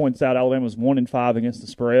 Jeffrey points out Alabama's 1-5 against the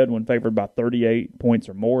spread when favored by 38 points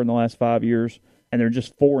or more in the last 5 years, and they're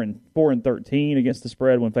just 4-13 against the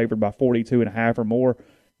spread when favored by 42.5 or more.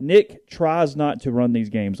 Nick tries not to run these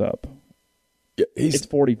games up. Yeah, it's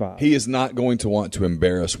 45. He is not going to want to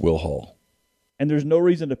embarrass Will Hall. And there's no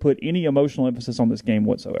reason to put any emotional emphasis on this game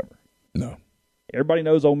whatsoever. No. Everybody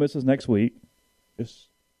knows Ole Miss is next week. Just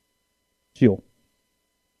chill.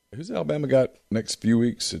 Who's Alabama got next few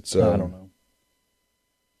weeks? It's I don't know.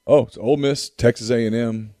 Oh, it's Ole Miss, Texas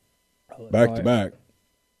A&M, back to back.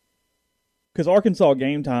 Because Arkansas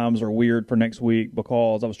game times are weird for next week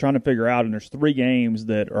because I was trying to figure out, and there's 3 games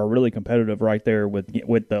that are really competitive right there with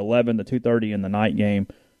the 11, the 2:30, and the night game.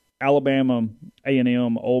 Alabama,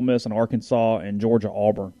 A&M, Ole Miss, and Arkansas, and Georgia,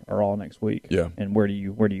 Auburn are all next week. Yeah. And where do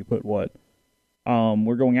you put what?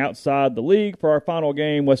 We're going outside the league for our final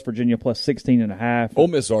game. West Virginia plus 16.5. Ole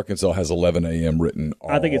Miss, Arkansas has 11 a.m. written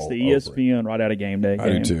all I think it's the ESPN right out of game day. I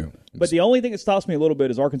do too. But the only thing that stops me a little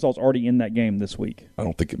bit is Arkansas is already in that game this week. I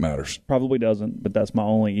don't think it matters. Probably doesn't, but that's my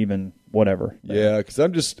only even whatever. Yeah, because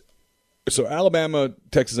I'm just – so Alabama,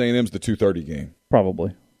 Texas A&M's the 2:30 game.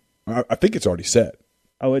 Probably. I think it's already set.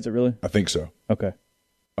 Oh, is it really? I think so. Okay.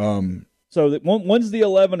 So one's the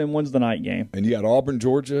 11 and one's the night game. And you got Auburn,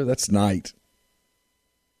 Georgia. That's night.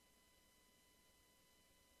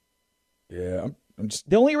 Yeah, I'm just.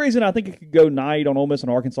 The only reason I think it could go night on Ole Miss and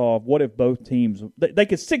Arkansas, what if both teams they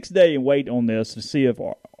could 6 day and wait on this to see if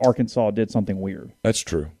Arkansas did something weird. That's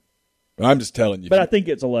true. I'm just telling you. But I think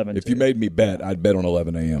it's 11. If you made me bet, I'd bet on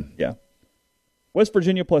 11 a.m. Yeah. West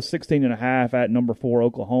Virginia plus 16.5 at number 4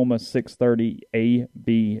 Oklahoma, 6:30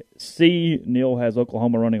 ABC. Neil has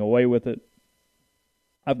Oklahoma running away with it.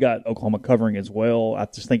 I've got Oklahoma covering as well. I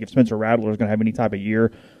just think if Spencer Rattler is going to have any type of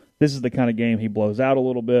year, this is the kind of game he blows out a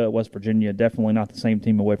little bit. West Virginia, definitely not the same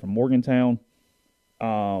team away from Morgantown.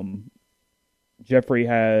 Jeffrey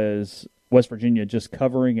has West Virginia just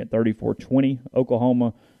covering at 34-20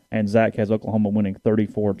 Oklahoma, and Zach has Oklahoma winning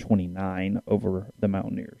 34-29 over the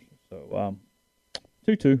Mountaineers. So So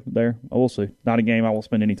 2-2 there. We'll see. Not a game I will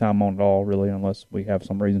spend any time on at all, really, unless we have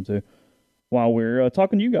some reason to. While we're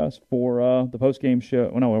talking to you guys for the post-game show.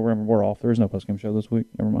 Well, no, we're off. There is no post-game show this week.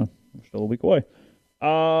 Never mind. We're still a week away. I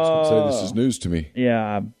was going to say, this is news to me.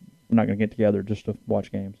 Yeah, we're not going to get together just to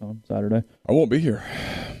watch games on Saturday. I won't be here.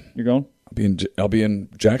 You're going? I'll be in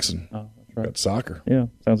Jackson. Oh, that's right. Got soccer. Yeah,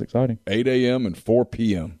 sounds exciting. 8 a.m. and 4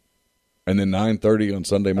 p.m. And then 9:30 on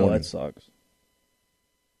Sunday morning. Oh, that sucks.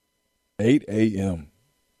 8 a.m.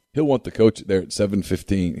 He'll want the coach there at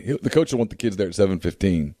 7:15. The coach will want the kids there at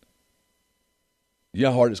 7:15. You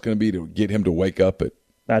know how hard it's going to be to get him to wake up at.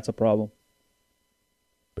 That's a problem.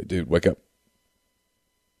 But, dude, wake up.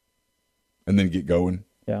 And then get going.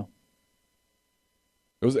 Yeah.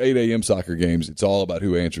 Those 8 a.m. soccer games, it's all about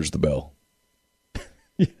who answers the bell.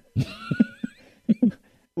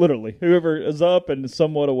 Literally. Whoever is up and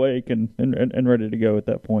somewhat awake and ready to go at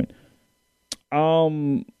that point.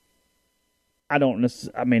 I don't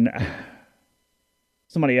necessarily. I mean,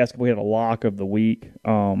 somebody asked if we had a lock of the week.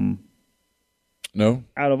 No.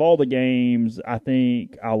 Out of all the games, I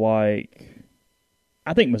think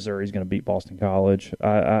Missouri's going to beat Boston College.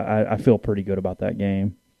 I feel pretty good about that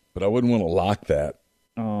game. But I wouldn't want to lock that.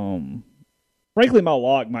 Frankly, my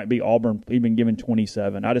lock might be Auburn, even given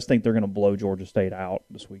 27. I just think they're going to blow Georgia State out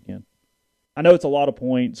this weekend. I know it's a lot of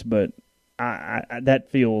points, but that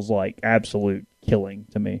feels like absolute killing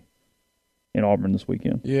to me in Auburn this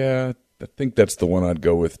weekend. Yeah, I think that's the one I'd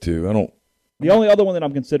go with, too. The only other one that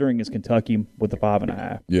I'm considering is Kentucky with the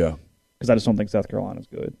 5.5. Yeah. Because I just don't think South Carolina's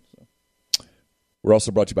good. So. We're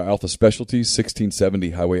also brought to you by Alpha Specialties,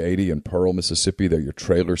 1670 Highway 80 in Pearl, Mississippi. They're your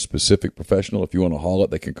trailer-specific professional. If you want to haul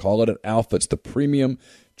it, they can call it at Alpha. It's the premium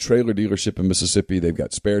trailer dealership in Mississippi. They've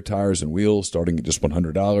got spare tires and wheels starting at just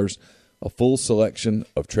 $100. A full selection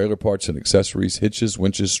of trailer parts and accessories, hitches,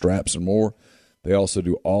 winches, straps, and more. They also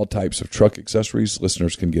do all types of truck accessories.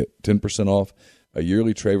 Listeners can get 10% off a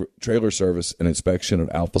yearly trailer service and inspection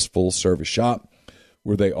at Alpha's full-service shop,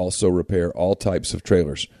 where they also repair all types of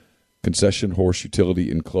trailers. Concession, horse,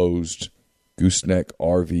 utility, enclosed, gooseneck,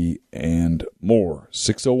 RV, and more.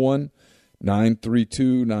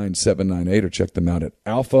 601-932-9798 or check them out at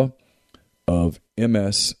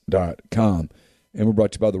alphaofms.com. And we're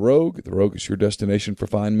brought to you by The Rogue. The Rogue is your destination for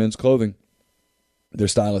fine men's clothing. Their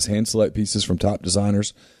stylists hand-select pieces from top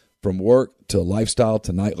designers. From work to lifestyle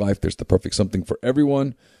to nightlife, there's the perfect something for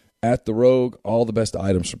everyone at The Rogue. All the best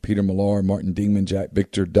items from Peter Millar, Martin Dingman, Jack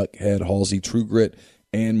Victor, Duckhead, Halsey, True Grit,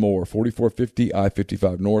 and more. 4450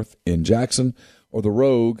 I-55 North in Jackson or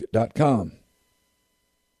therogue.com.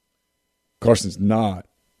 Carson's not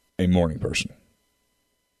a morning person.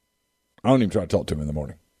 I don't even try to talk to him in the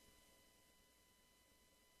morning.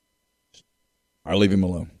 I leave him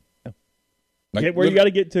alone. Like, get where you got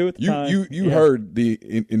to get to at the time. You heard the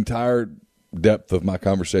entire depth of my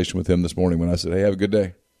conversation with him this morning when I said, "Hey, have a good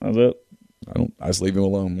day." That's it. I just leave him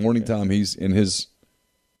alone. Morning time, he's in his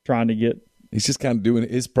trying to get. He's just kind of doing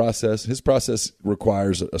his process. His process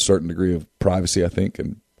requires a certain degree of privacy, I think,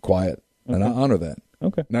 and quiet, and I honor that.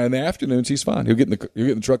 Okay. Now in the afternoons, he's fine. He'll get in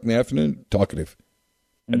the truck in the afternoon, talkative.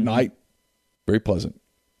 At night, very pleasant.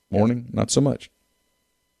 Morning, not so much.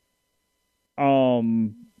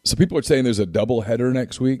 So people are saying there's a double header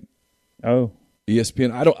next week. Oh, ESPN.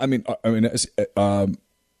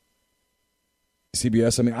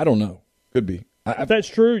 CBS. I don't know. Could be. If that's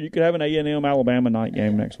true, you could have an A&M Alabama night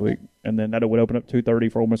game next week, and then that would open up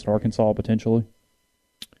 2:30 for Ole Miss and Arkansas potentially.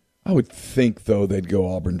 I would think though they'd go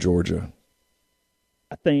Auburn, Georgia.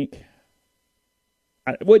 I think.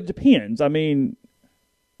 Well, it depends. Well,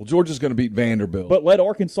 Georgia's going to beat Vanderbilt, but let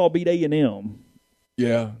Arkansas beat A&M.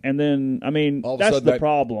 Yeah, and then that's the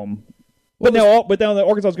problem. Well, but now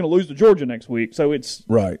Arkansas is going to lose to Georgia next week, so it's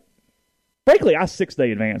right. Frankly, I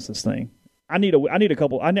 6-day advance this thing. I need a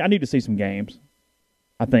couple. I need to see some games.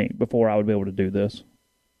 I think before I would be able to do this.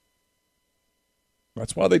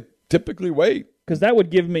 That's why they typically wait, because that would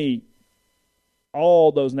give me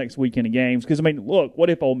all those next weekend of games. Because look, what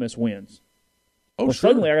if Ole Miss wins? Oh, well, sure.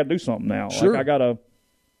 Suddenly I got to do something now. Sure, I got to.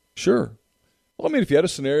 Sure. Well, if you had a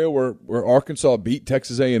scenario where Arkansas beat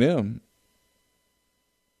Texas A&M,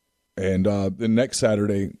 and the next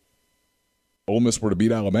Saturday Ole Miss were to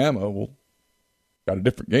beat Alabama, well, got a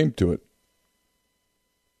different game to it.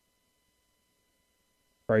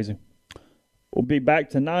 Crazy. We'll be back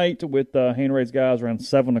tonight with Hand Raised Guys around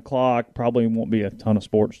 7 o'clock. Probably won't be a ton of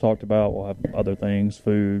sports talked about. We'll have other things,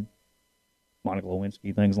 food, Monica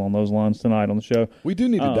Lewinsky, things along those lines tonight on the show. We do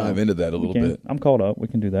need to dive into that a little bit. I'm caught up. We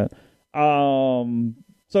can do that.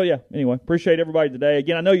 So, yeah, anyway, appreciate everybody today.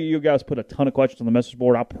 Again, I know you guys put a ton of questions on the message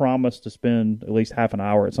board. I promise to spend at least half an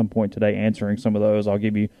hour at some point today answering some of those. I'll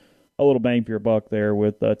give you a little bang for your buck there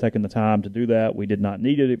with taking the time to do that. We did not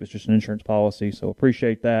need it. It was just an insurance policy, so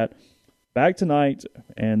appreciate that. Back tonight,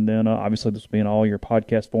 and then obviously this will be in all your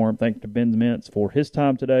podcast form. Thanks to Ben Mintz for his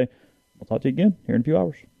time today. We'll talk to you again here in a few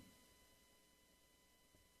hours.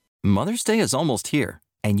 Mother's Day is almost here,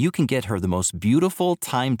 and you can get her the most beautiful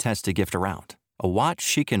time-tested gift around, a watch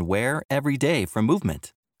she can wear every day from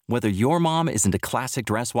Movement. Whether your mom is into classic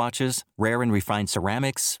dress watches, rare and refined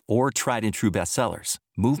ceramics, or tried-and-true bestsellers,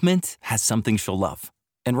 Movement has something she'll love.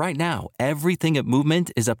 And right now, everything at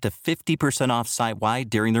Movement is up to 50% off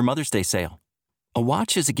site-wide during their Mother's Day sale. A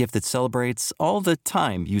watch is a gift that celebrates all the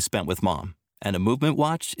time you spent with mom, and a Movement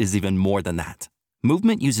watch is even more than that.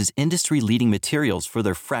 Movement uses industry-leading materials for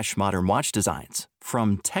their fresh, modern watch designs,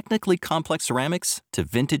 from technically complex ceramics to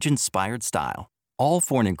vintage-inspired style, all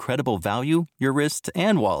for an incredible value your wrist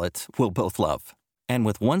and wallet will both love. And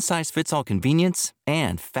with one-size-fits-all convenience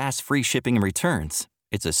and fast free shipping and returns,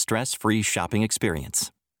 it's a stress-free shopping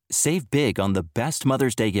experience. Save big on the best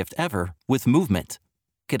Mother's Day gift ever with Movement.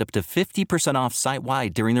 Get up to 50% off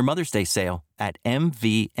site-wide during their Mother's Day sale at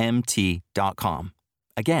MVMT.com.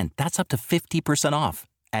 Again, that's up to 50% off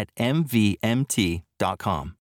at MVMT.com.